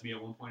said that to me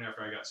at one point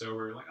after I got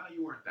sober, like, oh,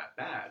 you weren't that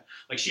bad.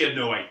 Like she had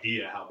no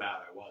idea how bad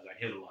I was. I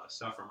hid a lot of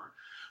stuff from her.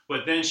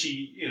 But then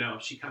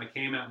she kind of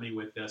came at me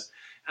with this,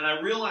 and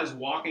I realized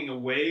walking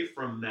away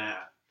from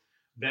that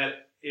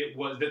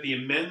the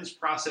amends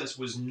process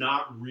was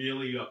not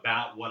really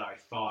about what I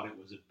thought it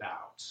was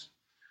about.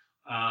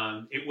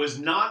 It was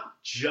not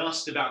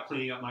just about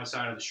cleaning up my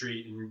side of the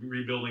street and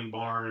rebuilding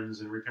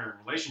barns and repairing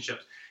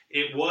relationships.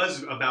 It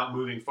was about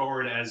moving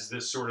forward as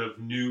this sort of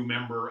new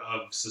member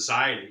of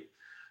society,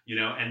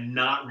 and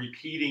not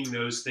repeating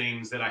those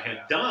things that I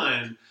had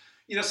done.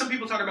 Some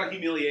people talk about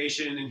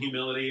humiliation and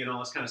humility and all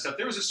this kind of stuff.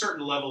 There was a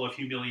certain level of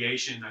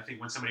humiliation, I think,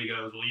 when somebody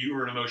goes, well, you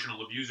were an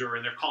emotional abuser,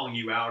 and they're calling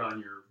you out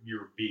on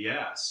your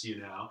BS,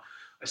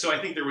 So I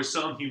think there was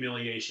some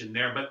humiliation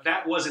there, but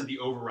that wasn't the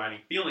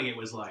overriding feeling. It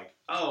was like,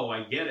 oh,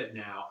 I get it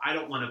now. I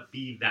don't want to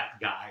be that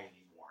guy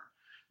anymore.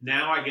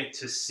 Now I get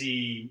to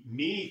see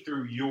me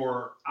through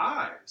your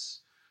eyes,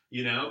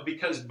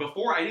 because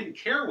before I didn't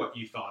care what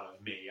you thought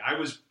of me.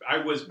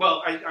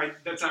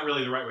 That's not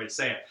really the right way to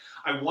say it.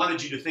 I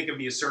wanted you to think of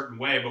me a certain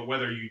way, but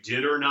whether you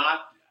did or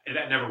not,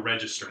 that never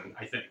registered,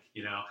 I think.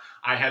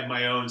 I had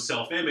my own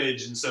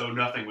self-image, and so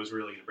nothing was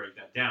really going to break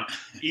that down.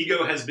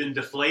 Ego has been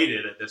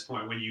deflated at this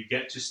point. When you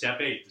get to step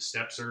 8, the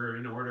steps are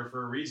in order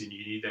for a reason.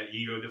 You need that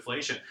ego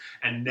deflation.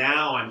 And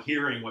now I'm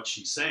hearing what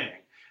she's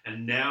saying.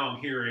 And now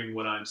I'm hearing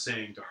what I'm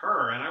saying to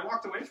her. And I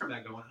walked away from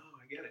that going, oh,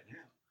 I get it now.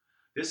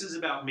 This is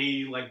about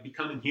me, like,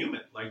 becoming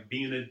human, like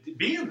being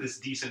this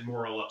decent,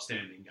 moral,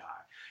 upstanding guy.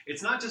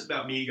 It's not just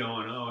about me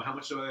going, oh, how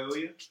much do I owe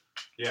you?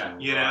 Yeah.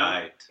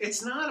 Right.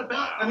 It's not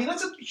about, I mean,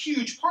 that's a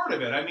huge part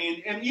of it. I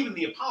mean, and even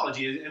the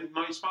apology, and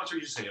my sponsor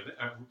used to say,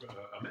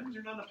 amends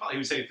are not an apology. He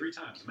would say it 3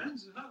 times.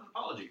 Amends is not an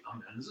apology.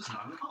 Amends is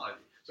not an apology.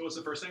 So what's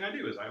the first thing I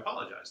do is I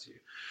apologize to you.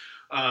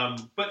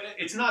 But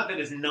it's not that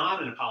it's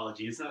not an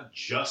apology. It's not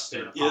just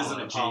an apology. Is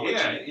an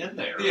apology in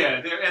there. Yeah,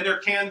 there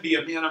can be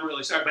a, man, I'm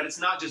really sorry, but it's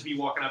not just me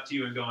walking up to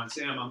you and going,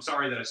 Sam, I'm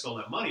sorry that I stole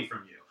that money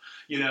from you.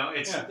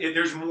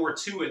 There's more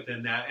to it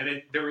than that.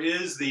 And there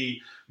is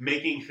the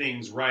making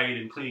things right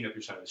and cleaning up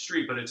your side of the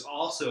street, but it's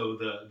also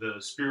the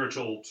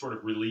spiritual sort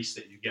of release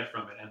that you get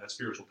from it, and that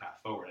spiritual path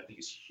forward, I think,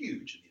 is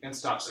huge. And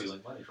stop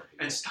stealing money from people.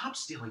 And stop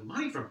stealing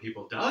money from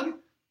people, Doug.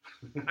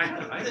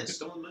 I had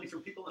stolen money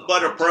from people.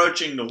 But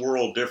approaching the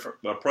world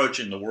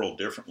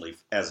differently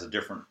as a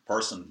different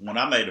person. When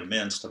I made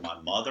amends to my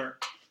mother,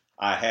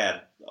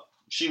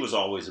 she was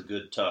always a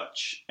good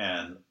touch,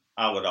 and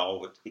I would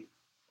always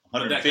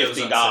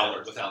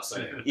 $150 without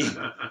saying.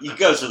 It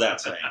goes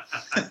without saying.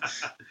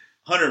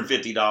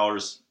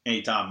 $150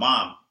 anytime,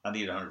 Mom, I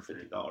need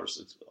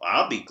 $150.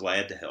 I'll be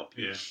glad to help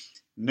you. Yeah.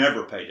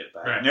 Never paid it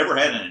back. Right. Never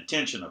had an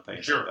intention of paying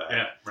it back.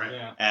 Yeah, right.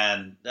 Yeah.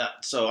 And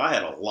so I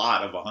had a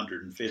lot of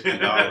 $150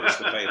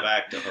 to pay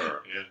back to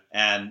her. Yeah.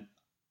 And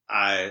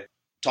I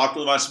talked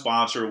with my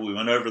sponsor. We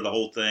went over the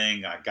whole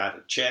thing. I got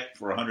a check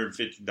for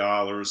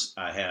 $150.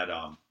 I had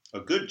a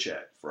good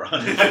check for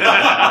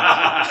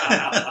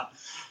 $150.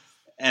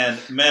 And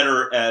met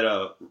her at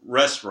a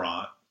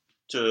restaurant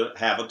to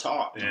have a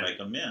talk, to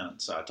make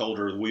amends. I told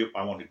her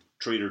I wanted to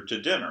treat her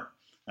to dinner.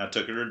 I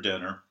took her to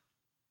dinner.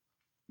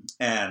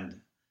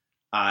 And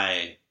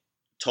I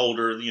told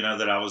her,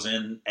 that I was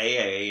in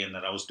AA and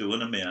that I was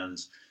doing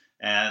amends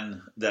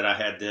and that I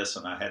had this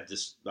and I had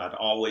this. I'd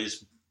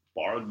always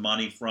borrowed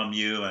money from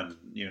you and,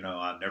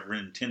 I never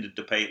intended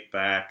to pay it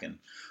back. And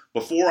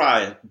before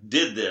I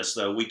did this,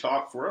 though, we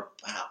talked for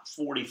about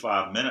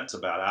 45 minutes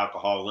about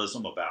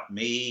alcoholism, about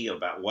me,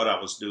 about what I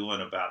was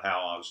doing, about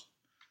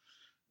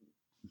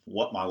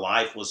what my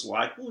life was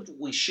like.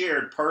 We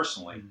shared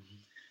personally. Mm-hmm.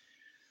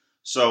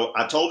 So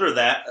I told her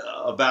that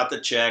about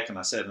the check, and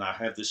I said, and I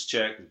have this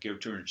check to give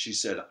to her, and she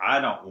said, I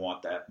don't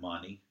want that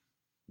money.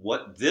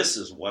 This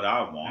is what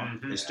I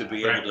want, is to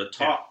be able to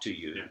talk to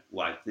you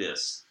like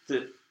this.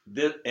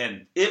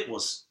 And it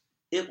was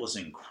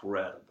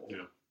incredible.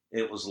 Yeah.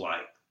 It was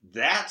like,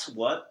 that's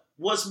what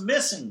was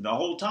missing the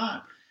whole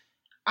time.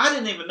 I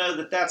didn't even know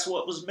that that's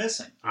what was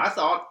missing. I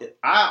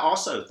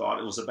also thought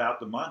it was about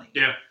the money.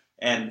 Yeah.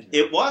 And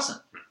it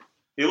wasn't.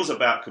 It was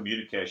about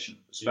communication.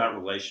 It's about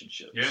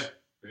relationships. Yeah.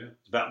 Yeah.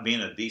 It's about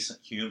being a decent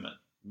human.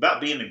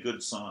 About being a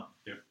good son.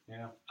 Yeah.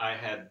 Yeah. I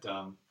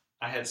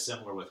had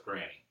similar with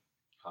Granny,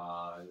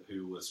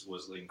 who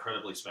was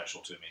incredibly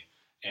special to me.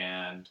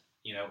 And,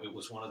 it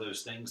was one of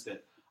those things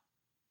that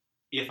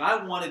if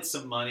I wanted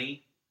some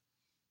money,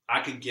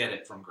 I could get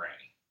it from Granny.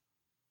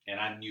 And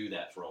I knew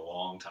that for a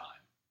long time.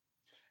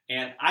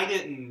 And I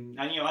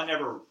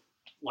never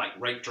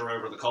raked her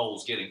over the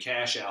coals getting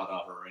cash out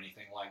of her or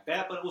anything like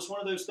that. But it was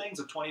one of those things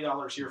of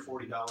 $20 here,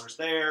 $40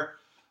 there,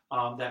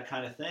 that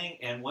kind of thing.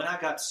 And when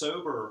I got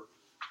sober,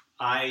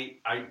 I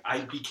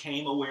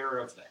became aware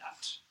of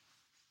that.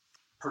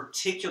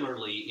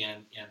 Particularly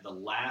in the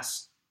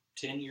last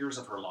 10 years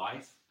of her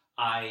life,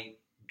 I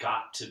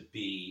got to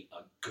be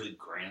a good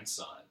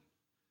grandson.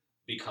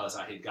 Because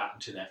I had gotten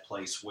to that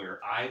place where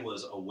I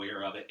was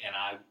aware of it and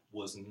I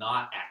was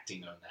not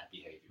acting on that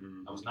behavior.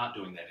 Mm-hmm. I was not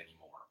doing that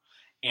anymore.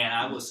 And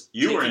I was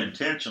You were taking-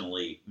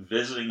 intentionally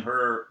visiting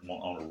her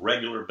on a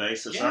regular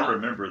basis. Yeah. I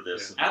remember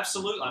this.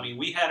 Absolutely. I mean,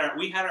 we had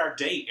our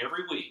date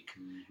every week,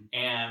 Mhm.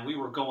 and we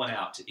were going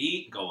out to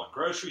eat, going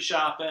grocery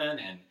shopping,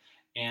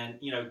 and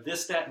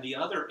this, that, and the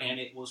other. And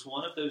it was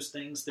one of those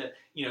things that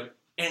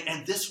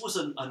and this was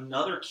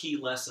another key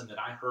lesson that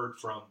I heard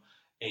from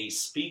a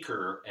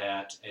speaker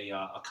at a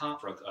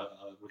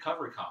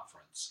recovery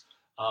conference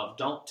of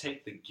don't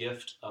take the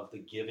gift of the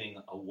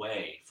giving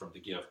away from the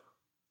giver.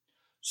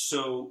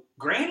 So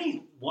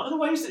Granny, one of the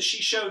ways that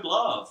she showed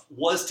love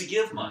was to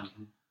give money.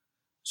 Mhm.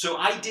 So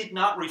I did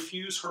not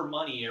refuse her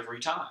money every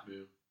time,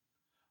 Yeah.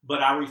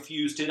 but I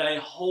refused it a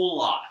whole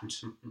lot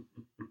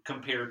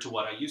compared to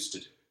what I used to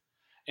do.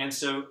 And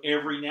so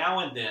every now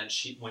and then,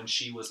 when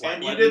she was like,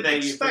 And you "Let me didn't pay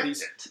you for expect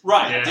these," it.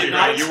 right? Yeah, I did you're not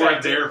right. You expect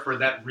weren't it. there for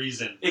that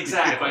reason.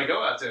 Exactly. If I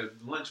go out to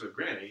lunch with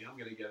Granny, I'm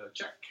going to get a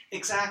check.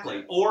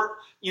 Exactly, or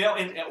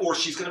or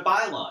she's going to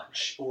buy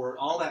lunch, or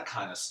all that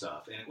kind of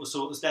stuff. And it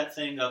was that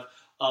thing of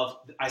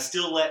I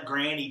still let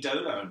Granny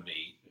dote on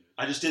me.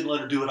 I just didn't let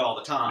her do it all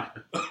the time,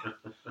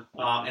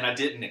 and I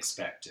didn't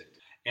expect it.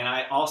 And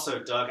I also,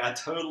 Doug, I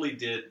totally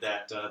did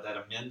that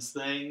amends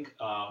thing.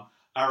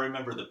 I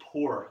remember the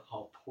poor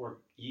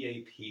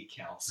EAP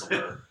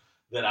counselor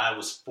that I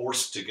was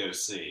forced to go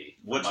see.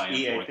 What's my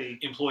EAP?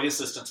 Employee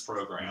Assistance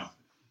Program.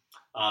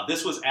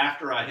 This was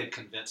after I had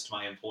convinced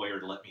my employer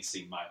to let me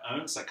see my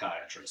own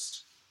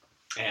psychiatrist.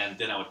 And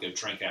then I would go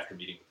drink after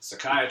meeting with the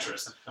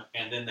psychiatrist.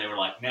 And then they were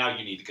like, now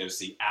you need to go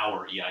see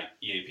our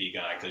EAP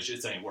guy because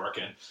this ain't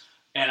working.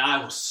 And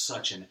I was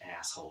such an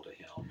asshole to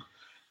him.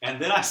 And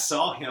then I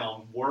saw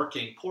him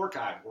working, poor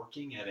guy,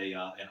 working at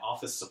an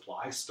office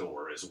supply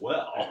store as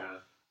well. Yeah.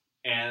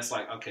 And it's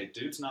like, okay,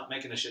 dude's not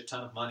making a shit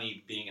ton of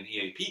money being an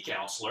EAP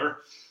counselor.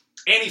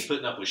 And he's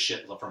putting up with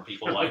shit from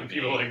people like me.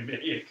 People like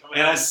me.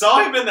 And I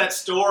saw him in that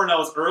store, and I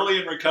was early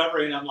in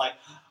recovery, and I'm like,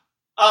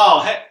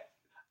 oh, hey,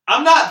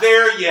 I'm not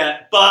there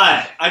yet,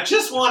 but I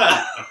just want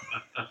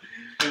to.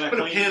 And I Put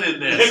a cleaned- pin in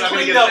this. I I'm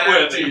going to cleaned get up back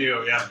with to him.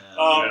 you. Yeah.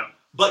 Um,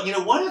 But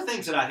one of the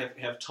things that I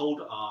have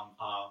told,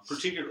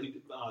 particularly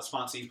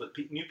sponsees, but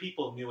new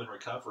people new in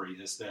recovery,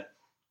 is that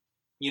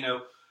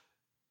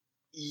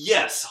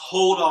yes,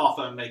 hold off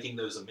on making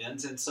those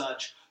amends and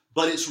such,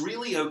 but it's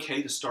really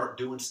okay to start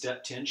doing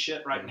step 10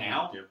 shit right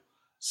now. Yeah.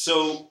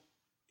 So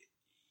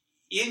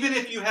even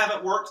if you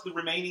haven't worked the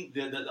remaining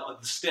the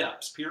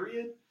steps,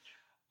 period.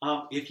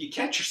 If you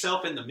catch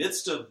yourself in the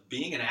midst of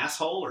being an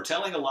asshole or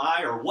telling a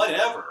lie or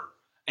whatever,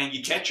 and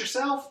you catch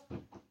yourself,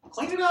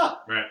 clean it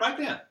up right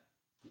then.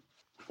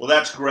 Well,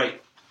 that's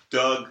great.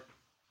 Doug,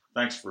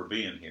 thanks for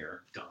being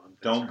here. Don,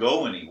 Don't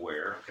go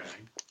anywhere. Okay.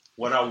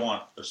 What I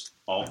want us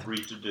all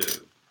three to do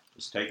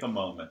is take a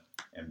moment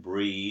and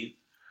breathe.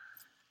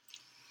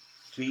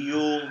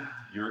 Feel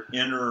your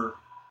inner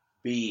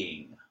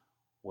being,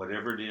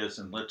 whatever it is,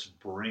 and let's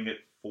bring it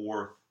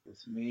forth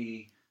with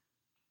me.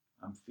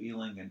 I'm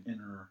feeling an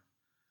inner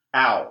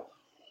owl.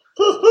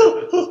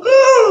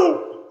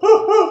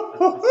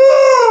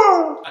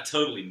 I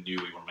totally knew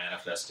we were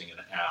manifesting an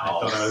I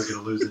owl. thought I was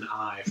going to lose an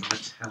eye from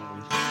the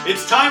telling.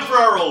 It's time for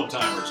our old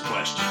timers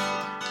question.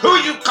 Who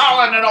you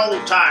calling an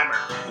old timer?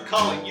 I'm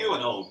calling you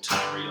an old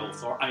timer, you old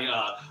Thor.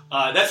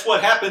 That's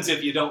what happens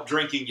if you don't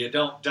drink and you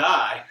don't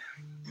die.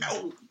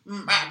 No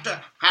matter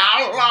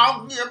how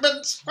long you've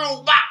been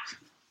sober,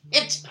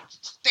 it's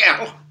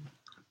still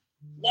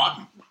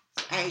one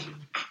day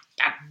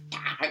at a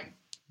time.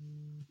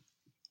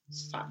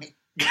 Sonny.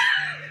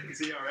 Is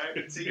he all right?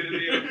 Is he going to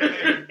be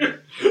okay?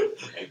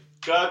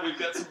 God, we've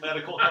got some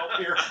medical help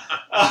here.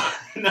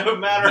 No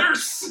matter.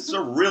 This is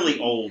a really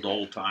old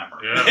timer.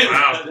 Yeah,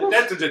 wow.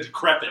 That's a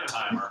decrepit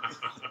timer.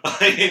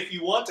 If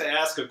you want to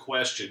ask a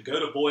question, go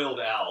to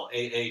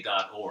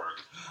boiledowlaa.org.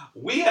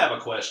 We have a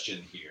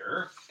question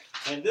here,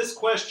 and this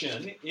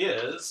question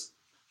is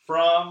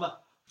from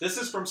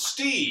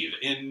Steve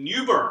in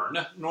New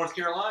Bern, North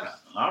Carolina.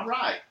 All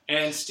right.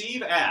 And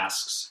Steve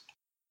asks,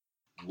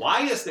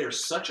 why is there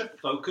such a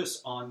focus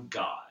on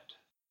God?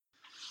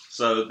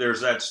 So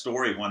there's that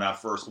story when I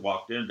first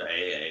walked into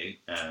AA,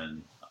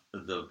 and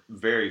the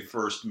very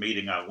first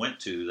meeting I went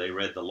to, they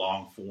read the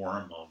long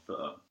form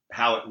of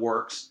how it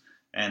works,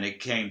 and it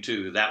came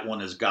to, that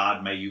one is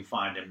God, may you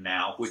find him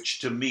now, which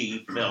to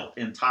me felt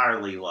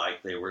entirely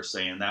like they were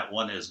saying, that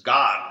one is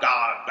God,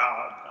 God,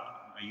 God,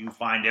 may you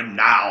find him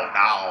now.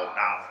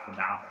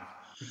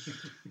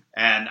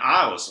 And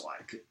I was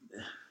like,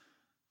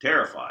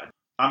 terrified.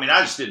 I mean,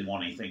 I just didn't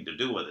want anything to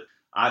do with it.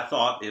 I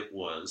thought it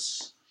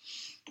was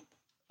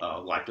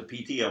like the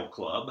PTL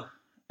Club,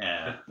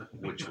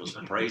 which was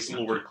the Praise the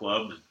Lord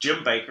Club,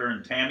 Jim Baker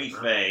and Tammy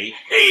Faye.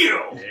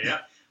 Heal! Yeah.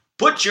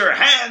 Put your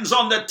hands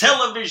on the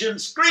television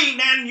screen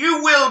and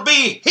you will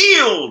be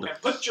healed.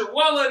 And put your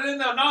wallet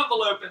in an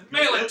envelope and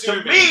mail it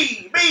to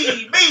me.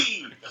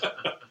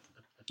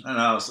 And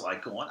I was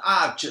like going,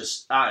 I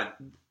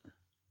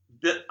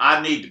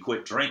need to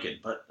quit drinking,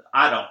 but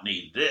I don't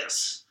need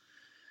this.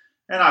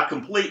 And I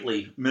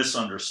completely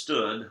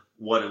misunderstood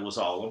what it was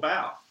all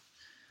about.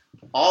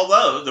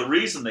 Although the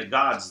reason that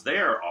God's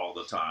there all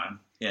the time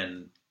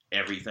in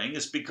everything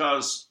is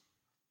because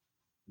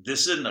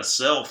this isn't a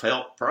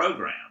self-help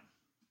program.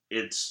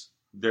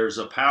 There's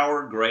a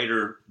power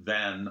greater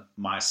than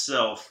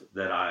myself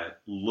that I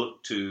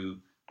look to,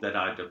 that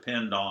I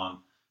depend on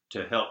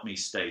to help me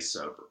stay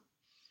sober.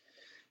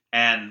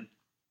 And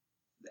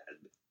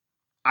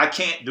I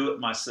can't do it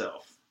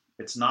myself.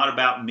 It's not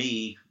about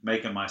me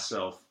making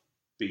myself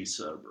be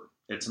sober.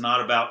 It's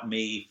not about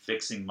me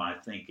fixing my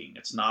thinking.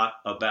 It's not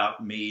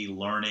about me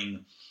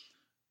learning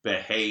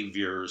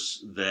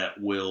behaviors that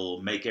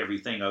will make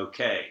everything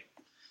okay.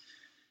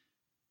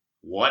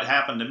 What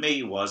happened to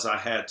me was I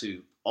had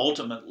to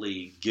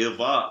ultimately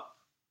give up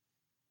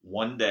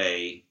one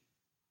day.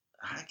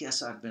 I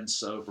guess I'd been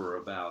sober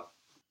about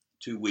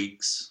 2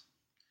 weeks,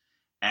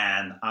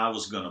 and I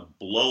was going to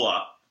blow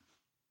up.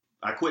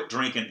 I quit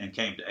drinking and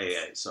came to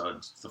AA. So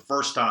it's the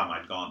first time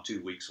I'd gone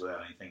 2 weeks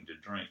without anything to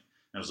drink.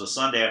 It was a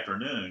Sunday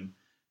afternoon,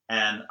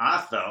 and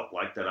I felt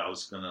like that I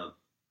was going to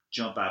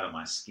jump out of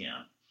my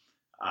skin.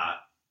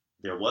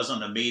 There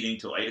wasn't a meeting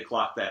till 8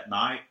 o'clock that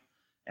night,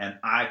 and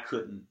I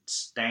couldn't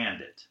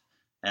stand it.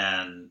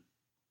 And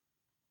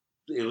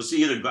it was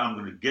either I'm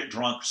going to get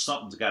drunk or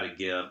something's got to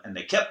give. And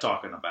they kept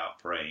talking about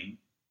praying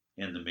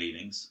in the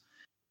meetings.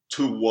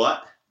 To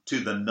what?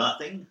 To the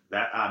nothing.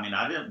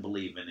 I didn't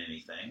believe in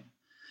anything.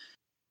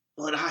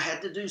 But I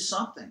had to do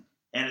something.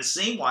 And it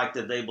seemed like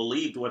that they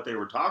believed what they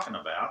were talking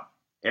about.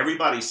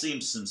 Everybody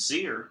seemed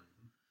sincere.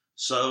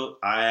 So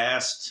I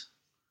asked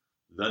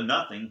the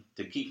nothing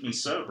to keep me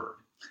sober.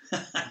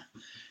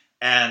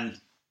 And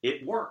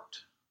it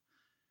worked.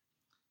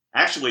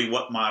 Actually,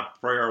 what my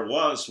prayer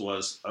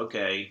was,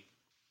 okay,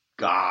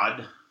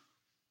 God,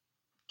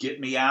 get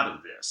me out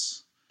of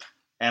this.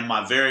 And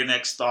my very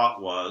next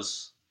thought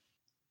was,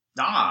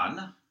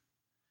 Don,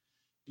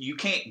 you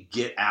can't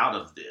get out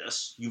of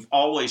this. You've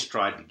always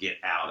tried to get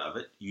out of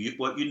it.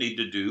 What you need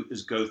to do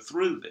is go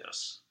through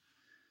this.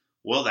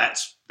 Well,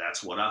 that's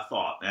what I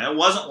thought. And it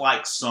wasn't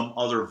like some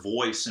other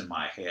voice in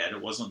my head.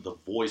 It wasn't the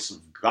voice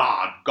of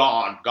God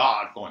going,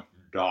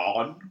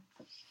 Don,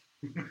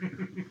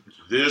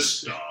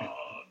 this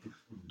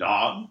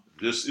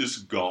is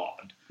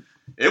God.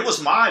 It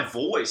was my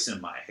voice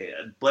in my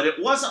head, but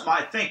it wasn't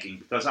my thinking,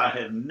 because I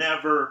had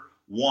never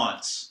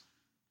once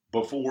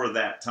before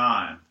that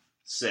time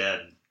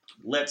said,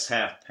 let's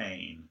have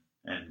pain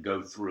and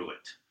go through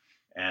it.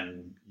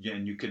 And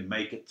you can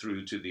make it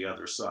through to the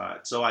other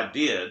side. So I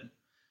did.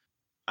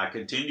 I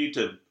continued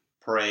to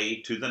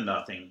pray to the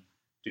nothing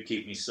to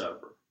keep me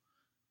sober.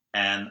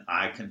 And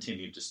I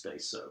continued to stay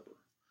sober.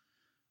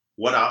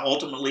 What I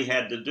ultimately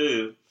had to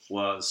do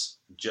was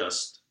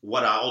just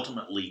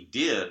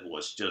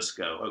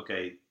go,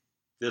 okay,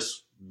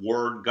 this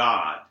word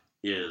God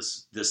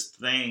is this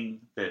thing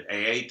that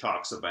AA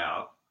talks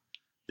about,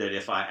 that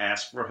if I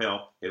ask for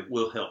help, it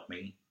will help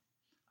me.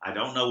 I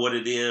don't know what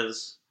it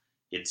is.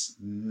 It's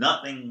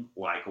nothing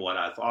like what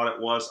I thought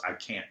it was. I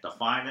can't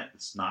define it.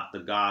 It's not the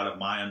God of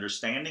my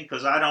understanding,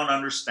 because I don't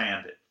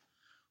understand it.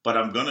 But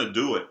I'm going to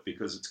do it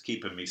because it's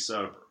keeping me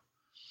sober.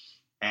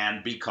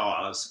 And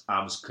because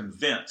I was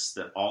convinced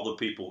that all the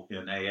people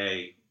in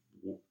AA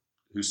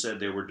who said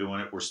they were doing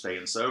it were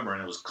staying sober,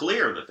 and it was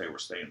clear that they were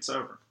staying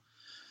sober.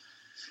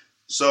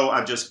 So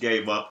I just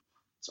gave up.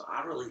 So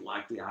I really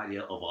like the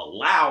idea of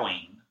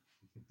allowing.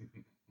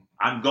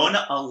 I'm going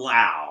to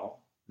allow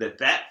that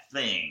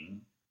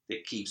thing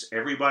that keeps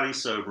everybody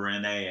sober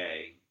in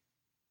AA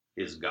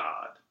is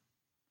God.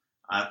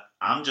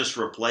 I'm just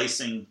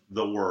replacing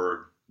the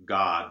word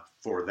God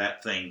for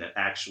that thing that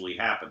actually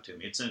happened to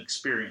me. It's an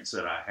experience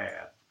that I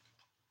had.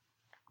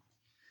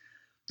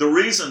 The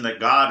reason that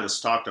God is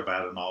talked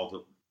about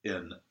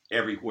in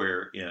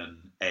everywhere in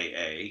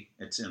AA,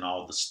 it's in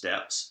all the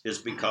steps, is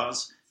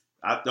because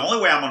the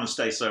only way I'm going to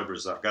stay sober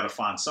is I've got to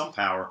find some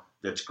power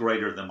that's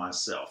greater than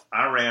myself.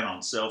 I ran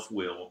on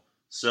self-will.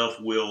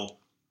 Self-will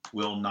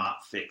will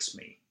not fix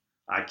me.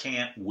 I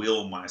can't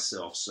will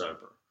myself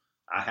sober.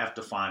 I have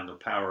to find a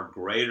power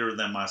greater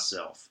than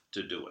myself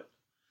to do it.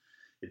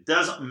 It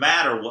doesn't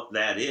matter what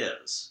that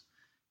is.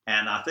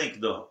 And I think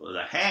the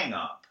hang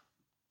up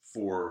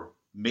for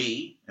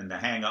me, and the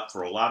hang up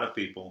for a lot of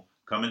people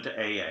coming to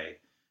AA,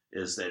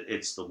 is that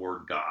it's the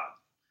word God.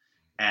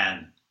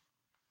 And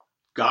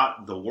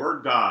God, the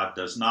word God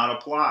does not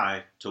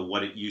apply to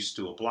what it used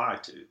to apply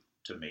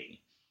to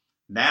me.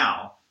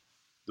 Now,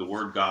 the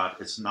word God,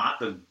 it's not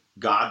the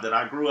God that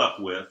I grew up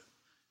with.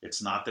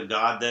 It's not the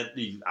God that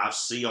I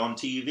see on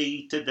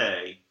TV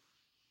today.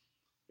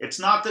 It's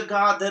not the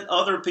God that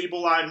other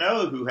people I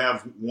know who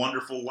have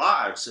wonderful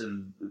lives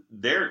and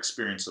their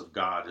experience of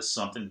God is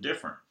something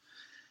different.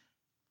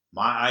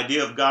 My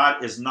idea of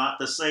God is not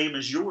the same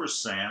as yours,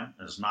 Sam.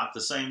 It's not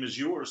the same as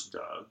yours,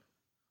 Doug.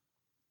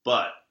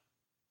 But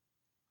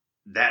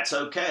that's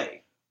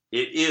okay.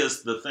 It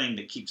is the thing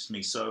that keeps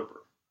me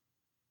sober.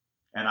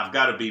 And I've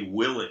got to be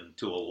willing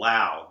to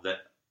allow that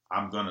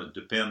I'm going to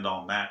depend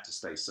on that to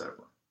stay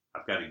sober.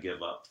 I've got to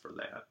give up for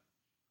that.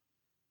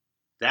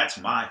 That's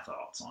my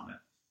thoughts on it.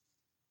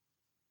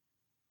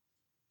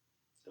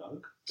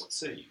 Doug, what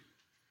say you?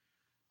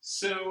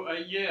 So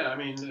yeah, I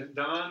mean,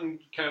 Don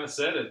kind of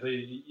said it.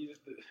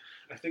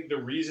 I think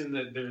the reason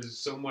that there's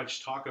so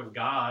much talk of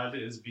God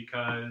is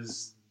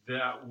because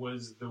that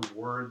was the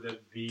word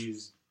that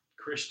these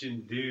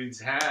Christian dudes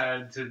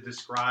had to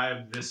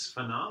describe this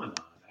phenomenon.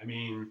 I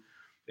mean,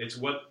 it's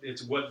what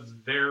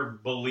their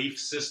belief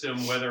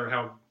system, whether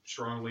how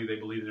strongly they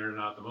believe in it or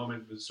not at the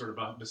moment, is sort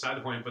of beside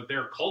the point. But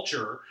their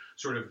culture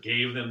sort of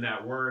gave them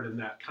that word and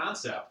that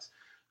concept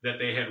that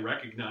they had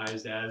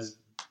recognized as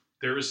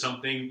there is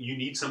something, you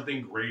need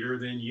something greater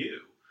than you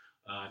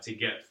to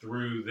get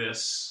through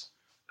this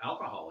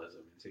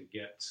alcoholism, to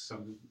get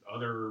some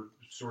other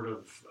sort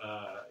of,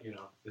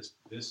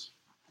 this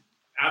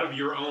out of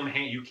your own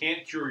hand. You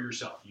can't cure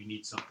yourself. You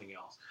need something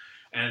else.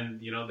 And,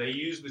 they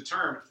use the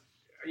term,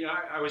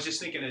 I was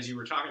just thinking as you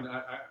were talking,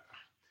 I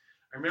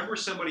remember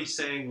somebody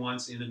saying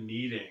once in a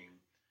meeting,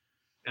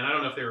 and I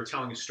don't know if they were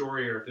telling a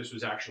story or if this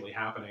was actually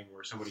happening,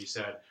 where somebody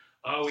said,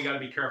 oh, we got to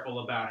be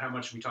careful about how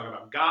much we talk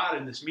about God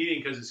in this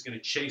meeting because it's going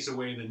to chase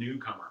away the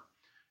newcomer.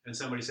 And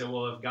somebody said,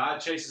 well, if God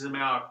chases him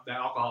out, the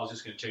alcohol is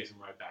just going to chase him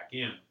right back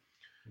in.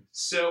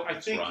 So I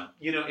think, right.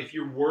 If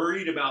you're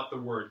worried about the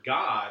word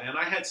God, and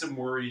I had some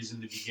worries in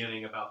the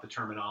beginning about the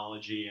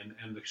terminology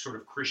and the sort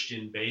of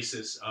Christian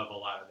basis of a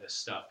lot of this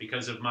stuff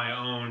because of my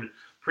own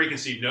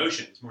preconceived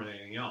notions more than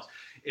anything else.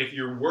 If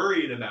you're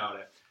worried about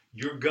it,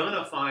 you're going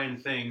to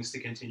find things to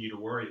continue to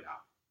worry about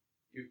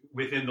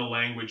within the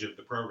language of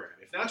the program.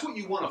 If that's what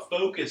you want to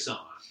focus on,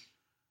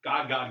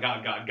 God,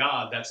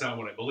 that's not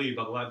what I believe,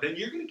 blah, then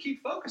you're going to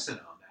keep focusing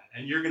on that,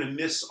 and you're going to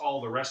miss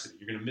all the rest of it.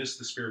 You're going to miss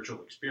the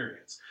spiritual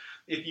experience.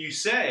 If you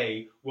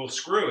say, well,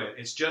 screw it,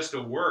 it's just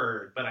a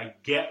word, but I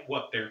get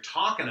what they're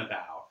talking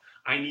about,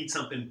 I need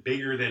something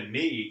bigger than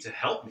me to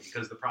help me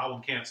because the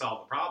problem can't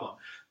solve the problem,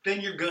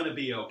 then you're going to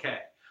be okay.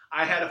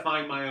 I had to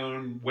find my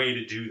own way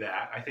to do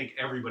that. I think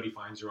everybody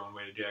finds their own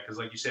way to do that because,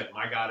 like you said,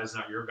 my God is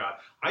not your God.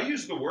 I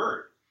use the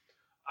word.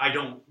 I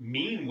don't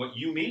mean what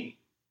you mean.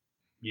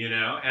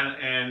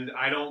 And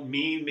I don't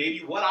mean maybe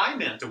what I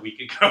meant a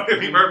week ago, to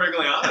be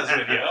perfectly honest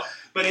with you.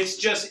 But it's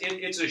just,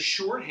 it's a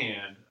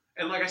shorthand.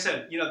 And like I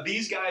said,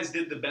 these guys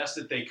did the best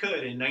that they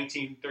could in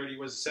 1930,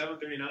 was it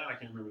 739? I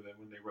can't remember that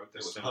when they wrote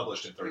this. It was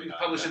published in 39.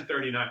 Published in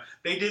 39.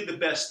 They did the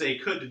best they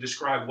could to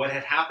describe what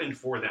had happened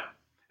for them.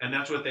 And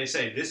that's what they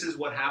say. This is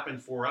what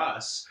happened for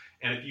us.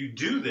 And if you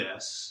do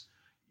this,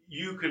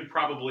 you could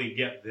probably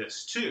get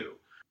this too.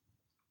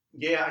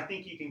 Yeah, I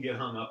think you can get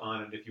hung up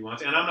on it if you want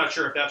to. And I'm not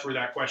sure if that's where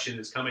that question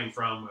is coming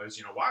from, is,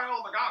 why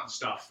all the God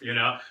stuff,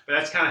 But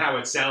that's kind of how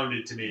it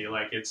sounded to me.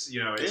 Like it's,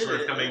 it's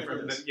sort of coming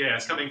from,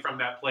 it's coming from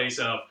that place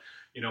of,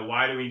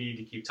 why do we need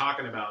to keep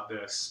talking about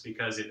this?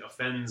 Because it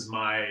offends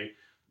my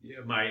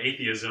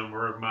atheism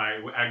or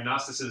my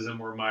agnosticism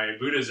or my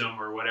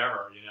Buddhism or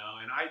whatever,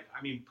 And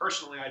I mean,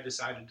 personally, I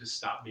decided to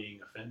stop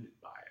being offended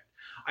by it.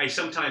 I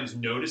sometimes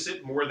notice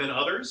it more than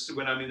others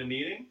when I'm in a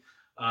meeting.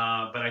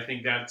 But I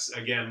think that's,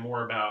 again,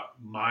 more about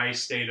my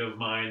state of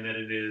mind than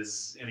it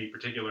is any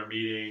particular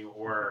meeting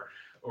or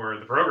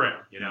the program.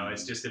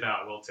 It's just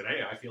about, well,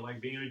 today I feel like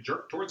being a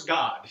jerk towards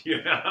God,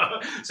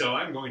 so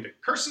I'm going to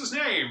curse his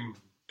name.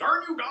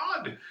 Darn you,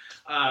 God.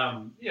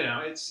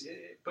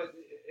 But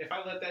if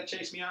I let that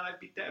chase me out, I'd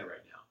be dead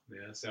right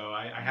now. So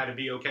I had to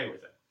be okay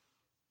with it.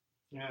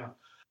 Yeah.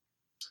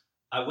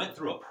 I went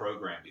through a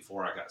program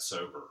before I got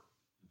sober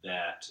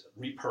that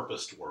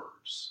repurposed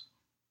words.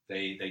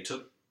 They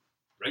took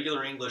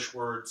regular English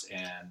words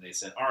and they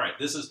said, all right,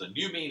 this is the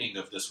new meaning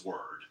of this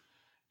word.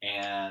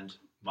 And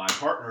my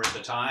partner at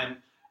the time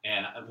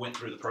and I went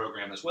through the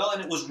program as well.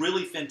 And it was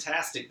really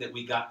fantastic that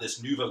we got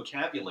this new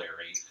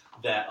vocabulary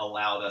that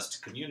allowed us to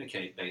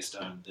communicate based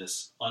on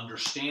this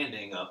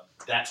understanding of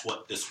that's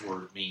what this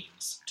word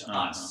means to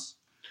us.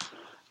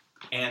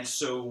 And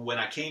so when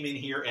I came in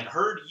here and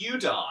heard you,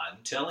 Don,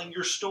 telling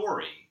your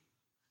story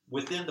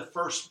within the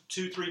first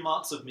 2-3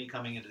 months of me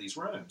coming into these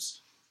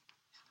rooms,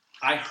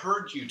 I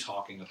heard you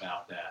talking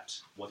about that,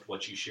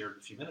 what you shared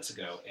a few minutes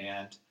ago,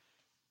 and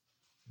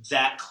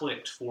that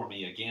clicked for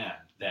me again,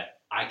 that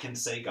I can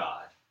say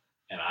God,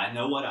 and I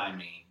know what I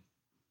mean,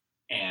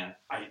 and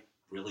it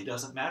really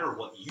doesn't matter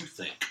what you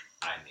think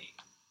I mean.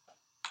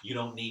 You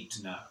don't need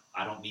to know.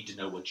 I don't need to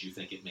know what you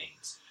think it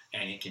means,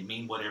 and it can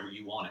mean whatever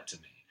you want it to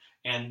mean.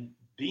 And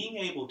being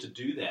able to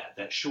do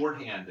that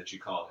shorthand that you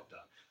call it, Doug,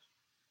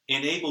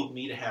 enabled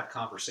me to have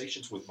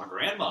conversations with my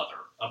grandmother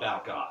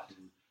about God,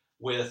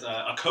 with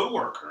a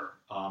coworker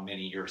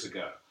many years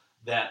ago,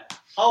 that,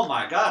 oh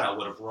my God, I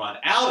would have run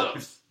out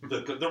of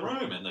the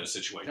room in those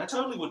situations. I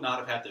totally would not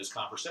have had those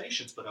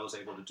conversations, but I was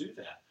able to do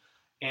that.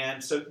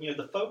 And so,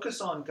 the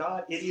focus on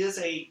God, it is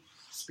a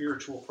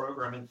spiritual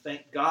program, and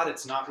thank God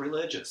it's not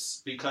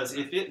religious, because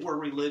if it were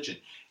religion,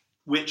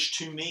 which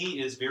to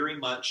me is very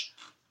much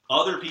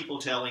other people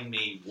telling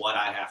me what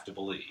I have to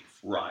believe.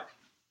 Right.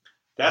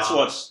 That's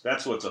what's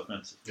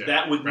offensive. Yeah,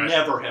 that would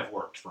never have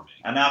worked for me.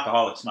 An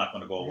alcoholic's not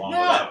going to go along with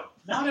that.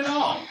 No, not at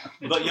all.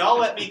 But y'all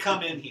let me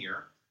come in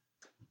here,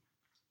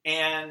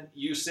 and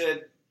you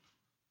said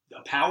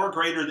a power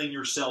greater than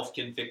yourself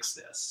can fix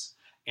this,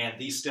 and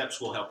these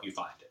steps will help you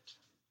find it.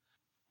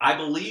 I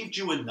believed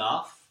you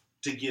enough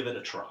to give it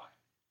a try.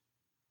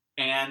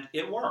 And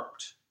it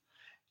worked.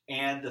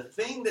 And the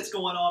thing that's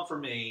going on for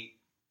me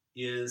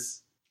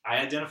is I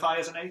identify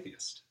as an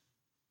atheist.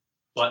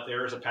 But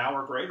there is a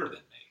power greater than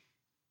me.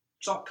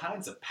 There's all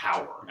kinds of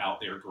power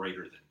out there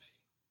greater than me.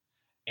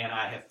 And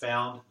I have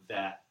found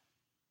that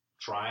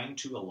trying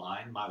to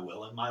align my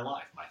will and my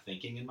life, my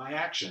thinking and my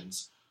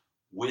actions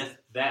with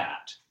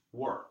that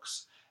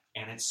works.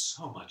 And it's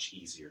so much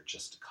easier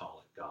just to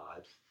call it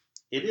God.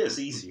 It is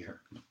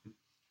easier.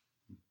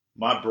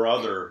 My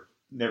brother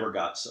never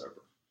got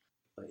sober.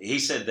 He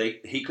said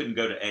he couldn't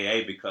go to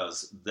AA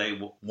because they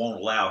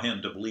won't allow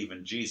him to believe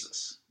in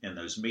Jesus in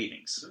those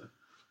meetings.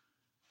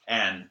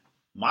 And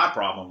my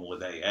problem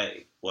with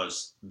AA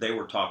was they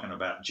were talking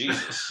about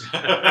Jesus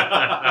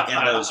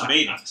in those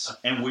meetings,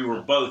 and we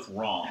were both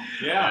wrong.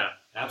 Yeah,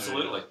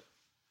 absolutely.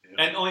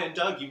 Yeah. And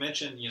Doug, you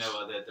mentioned,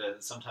 that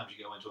sometimes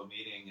you go into a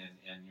meeting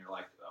and you're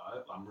like,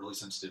 oh, I'm really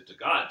sensitive to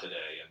God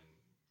today, and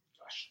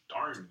gosh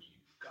darn you,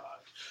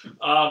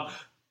 God.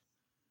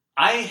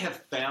 I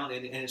have found,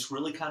 and it's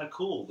really kind of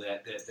cool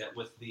that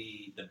with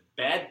the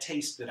bad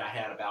taste that I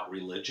had about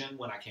religion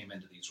when I came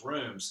into these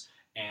rooms,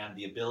 and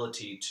the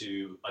ability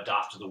to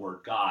adopt the word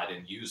God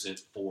and use it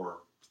for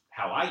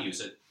how I use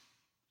it,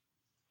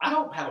 I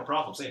don't have a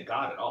problem saying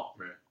God at all.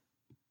 Right.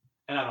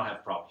 And I don't have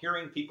a problem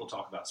hearing people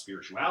talk about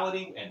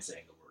spirituality and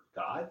saying the word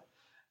God.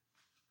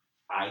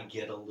 I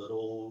get a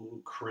little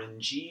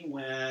cringy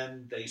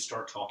when they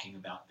start talking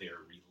about their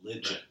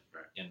religion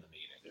in the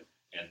meeting. Yeah.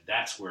 And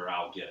that's where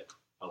I'll get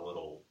a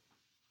little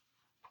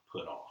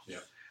put off.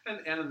 Yeah.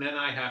 And then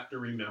I have to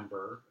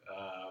remember,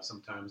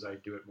 sometimes I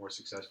do it more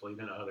successfully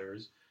than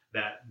others,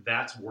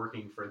 that's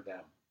working for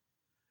them,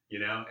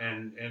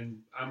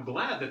 and I'm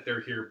glad that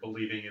they're here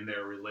believing in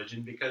their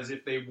religion, because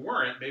if they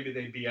weren't, maybe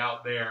they'd be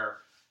out there,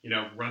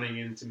 running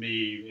into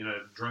me in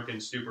a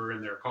drunken stupor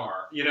in their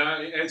car,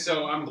 and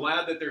so I'm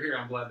glad that they're here.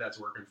 I'm glad that's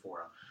working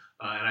for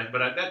them.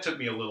 But that took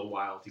me a little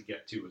while to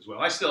get to as well.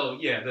 I still,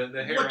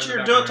 the hair. What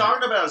you're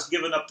talking about is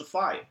giving up the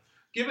fight.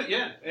 Give it,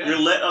 yeah. You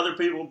let other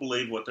people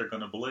believe what they're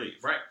going to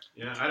believe. Right.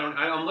 Yeah.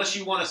 Unless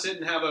you want to sit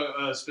and have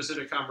a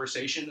specific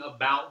conversation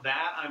about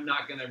that, I'm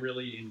not going to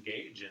really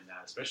engage in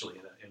that,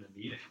 especially in a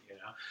meeting.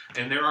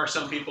 And there are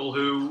some people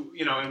who,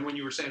 and when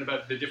you were saying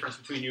about the difference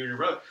between you and your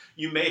brother,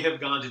 you may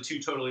have gone to two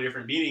totally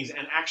different meetings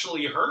and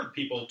actually heard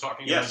people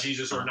talking about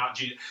Jesus or not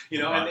Jesus.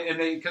 And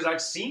they, because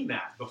I've seen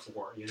that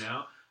before.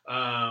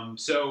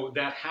 So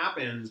that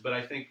happens, but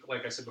I think,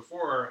 like I said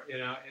before,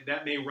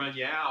 that may run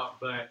you out,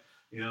 but.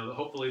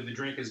 Hopefully the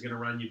drink is going to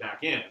run you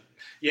back in.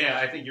 Yeah,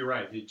 I think you're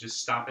right.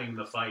 Just stopping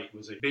the fight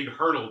was a big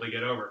hurdle to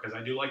get over, because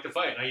I do like to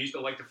fight. And I used to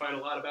like to fight a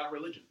lot about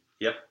religion.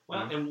 Yep.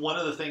 Well, and one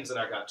of the things that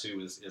I got to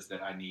is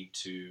that I need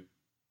to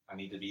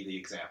be the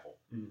example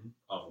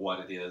of what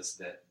it is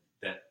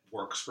that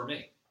works for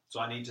me. So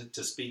I need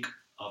to speak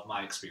of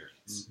my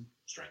experience,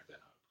 strength and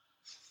hope.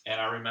 And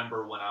I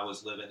remember when I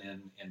was living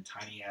in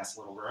tiny ass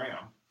Little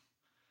Graham.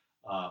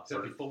 Is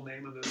that the full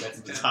name of the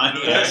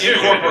Tiny Ass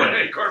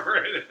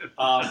Incorporated.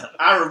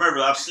 I remember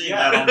I've seen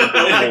that on the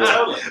billboard.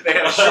 Totally. They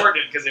had to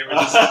shorten it because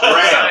the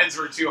signs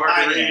were too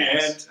hard to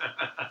read.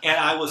 And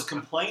I was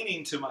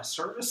complaining to my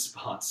service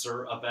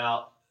sponsor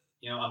about,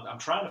 I'm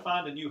trying to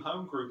find a new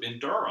home group in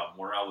Durham,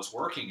 where I was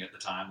working at the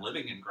time,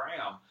 living in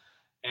Graham,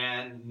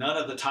 and none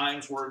of the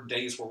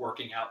days were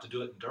working out to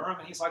do it in Durham.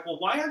 And he's like, well,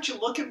 why aren't you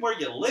looking where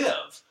you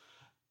live?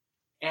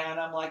 And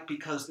I'm like,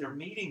 because their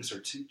meetings are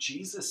too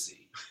Jesus-y.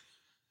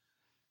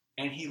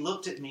 And he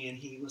looked at me and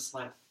he was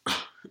like,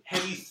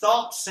 have you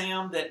thought,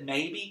 Sam, that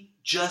maybe,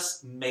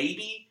 just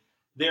maybe,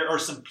 there are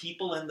some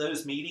people in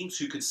those meetings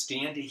who could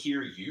stand to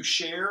hear you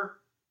share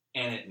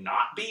and it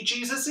not be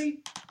Jesus-y?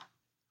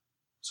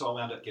 So I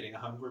wound up getting a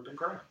home group in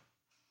Graham.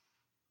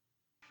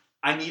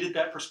 I needed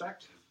that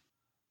perspective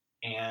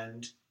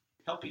and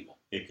help people.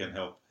 It can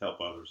help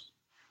others.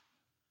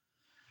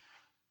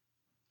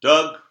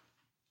 Doug,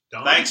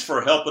 thanks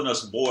for helping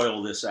us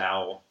boil this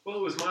owl. Well,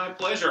 it was my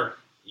pleasure.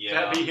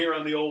 Yeah. To be here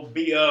on the old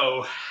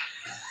BO.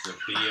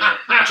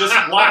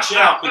 Just watch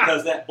out,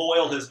 because that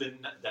owl,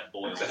 that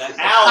boil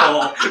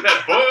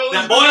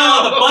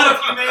on the butt of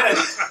humanity,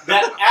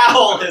 that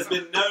owl has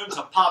been known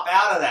to pop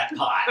out of that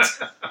pot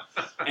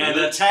and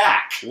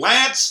attack.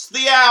 Lance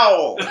the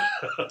owl.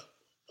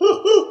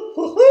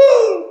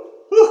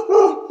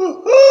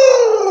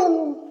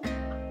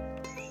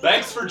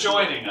 Thanks for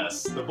joining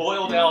us. The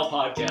Boiled Owl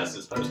podcast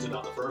is posted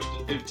on the 1st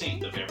and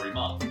 15th of every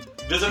month.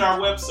 Visit our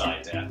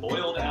website at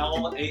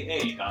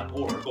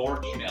boiledowlaa.org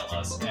or email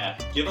us at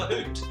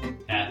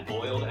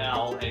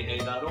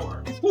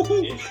giveahoot@boiledowlaa.org.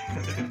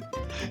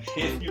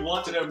 If you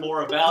want to know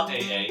more about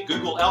AA,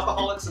 Google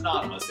Alcoholics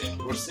Anonymous in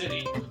your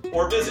city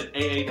or visit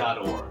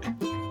aa.org.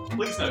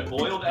 Please note,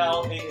 Boiled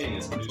Owl AA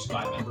is produced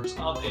by members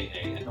of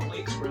AA and only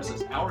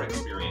expresses our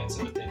experience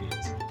and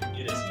opinions.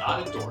 It is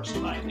not endorsed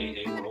by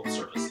AA World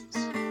Services.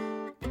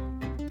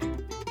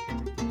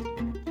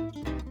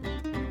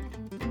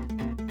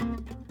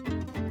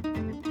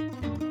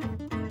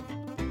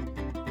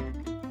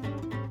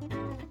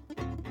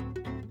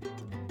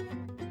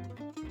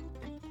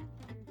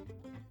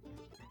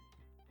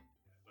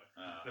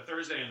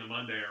 Thursday and the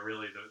Monday are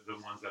really the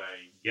ones that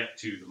I get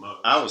to the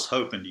most. I was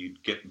hoping you'd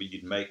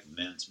make the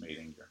men's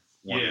meeting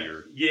one of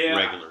your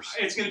regulars.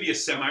 It's going to be a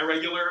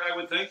semi-regular, I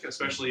would think,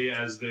 especially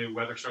as the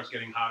weather starts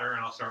getting hotter,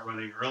 and I'll start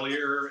running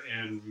earlier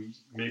and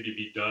maybe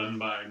be done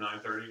by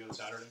 9:30 on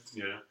Saturday.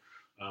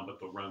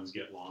 But the runs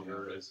get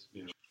longer as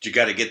You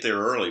got to get there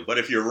early. But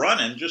if you're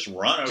running, just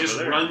run over just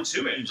there. run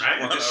to it, Just right?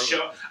 run Just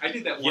over show. I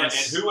did that Yeah,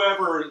 once. and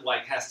whoever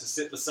has to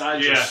sit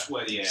beside your Yeah.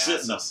 sweaty ass.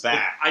 Sit in the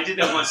back. I did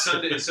that one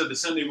Sunday. So the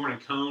Sunday morning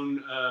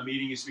cone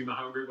meeting used to be my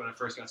home group when I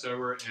first got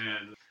sober,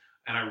 and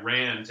I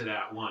ran to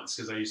that once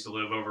because I used to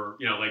live over,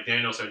 like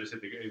Daniel, so I just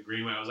hit the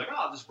Greenway. I was like, oh,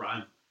 I'll just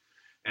run.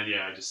 And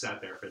I just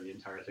sat there for the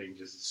entire thing,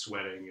 just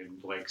sweating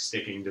and like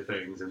sticking to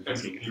things and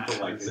thinking, People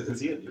like, is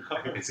he a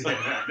newcomer?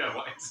 I know,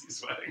 why is he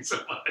sweating so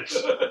much?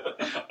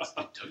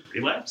 It took 3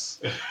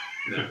 laps.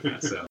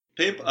 So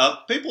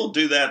People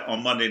do that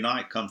on Monday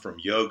night, come from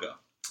yoga,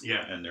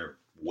 yeah, and they're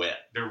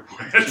wet. they're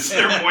wet,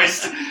 they're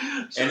moist.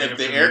 And if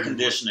the air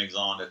conditioning's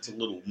on, it's a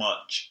little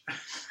much.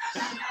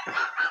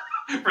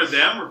 For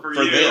them or for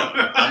For you? them.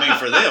 I mean,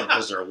 for them,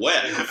 because they're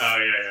wet. Oh,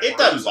 yeah. It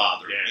doesn't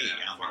bother me.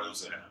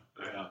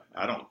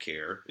 I don't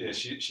care. Yeah,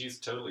 she's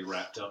totally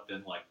wrapped up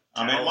in like.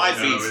 I mean, it towels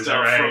might be and is stuff that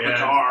right? from the Yeah.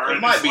 car. It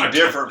might be It's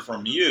different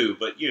from you,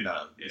 but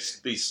Yeah.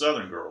 these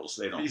Southern girls,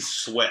 they don't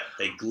sweat.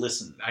 They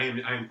glisten. I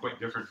am quite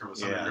different from a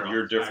Southern Yeah, girl.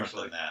 you're different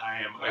actually. than that.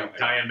 I am Well,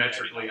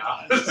 diametrically maybe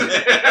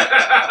opposite.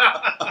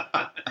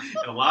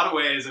 In a lot of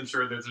ways, I'm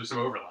sure there's some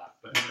overlap.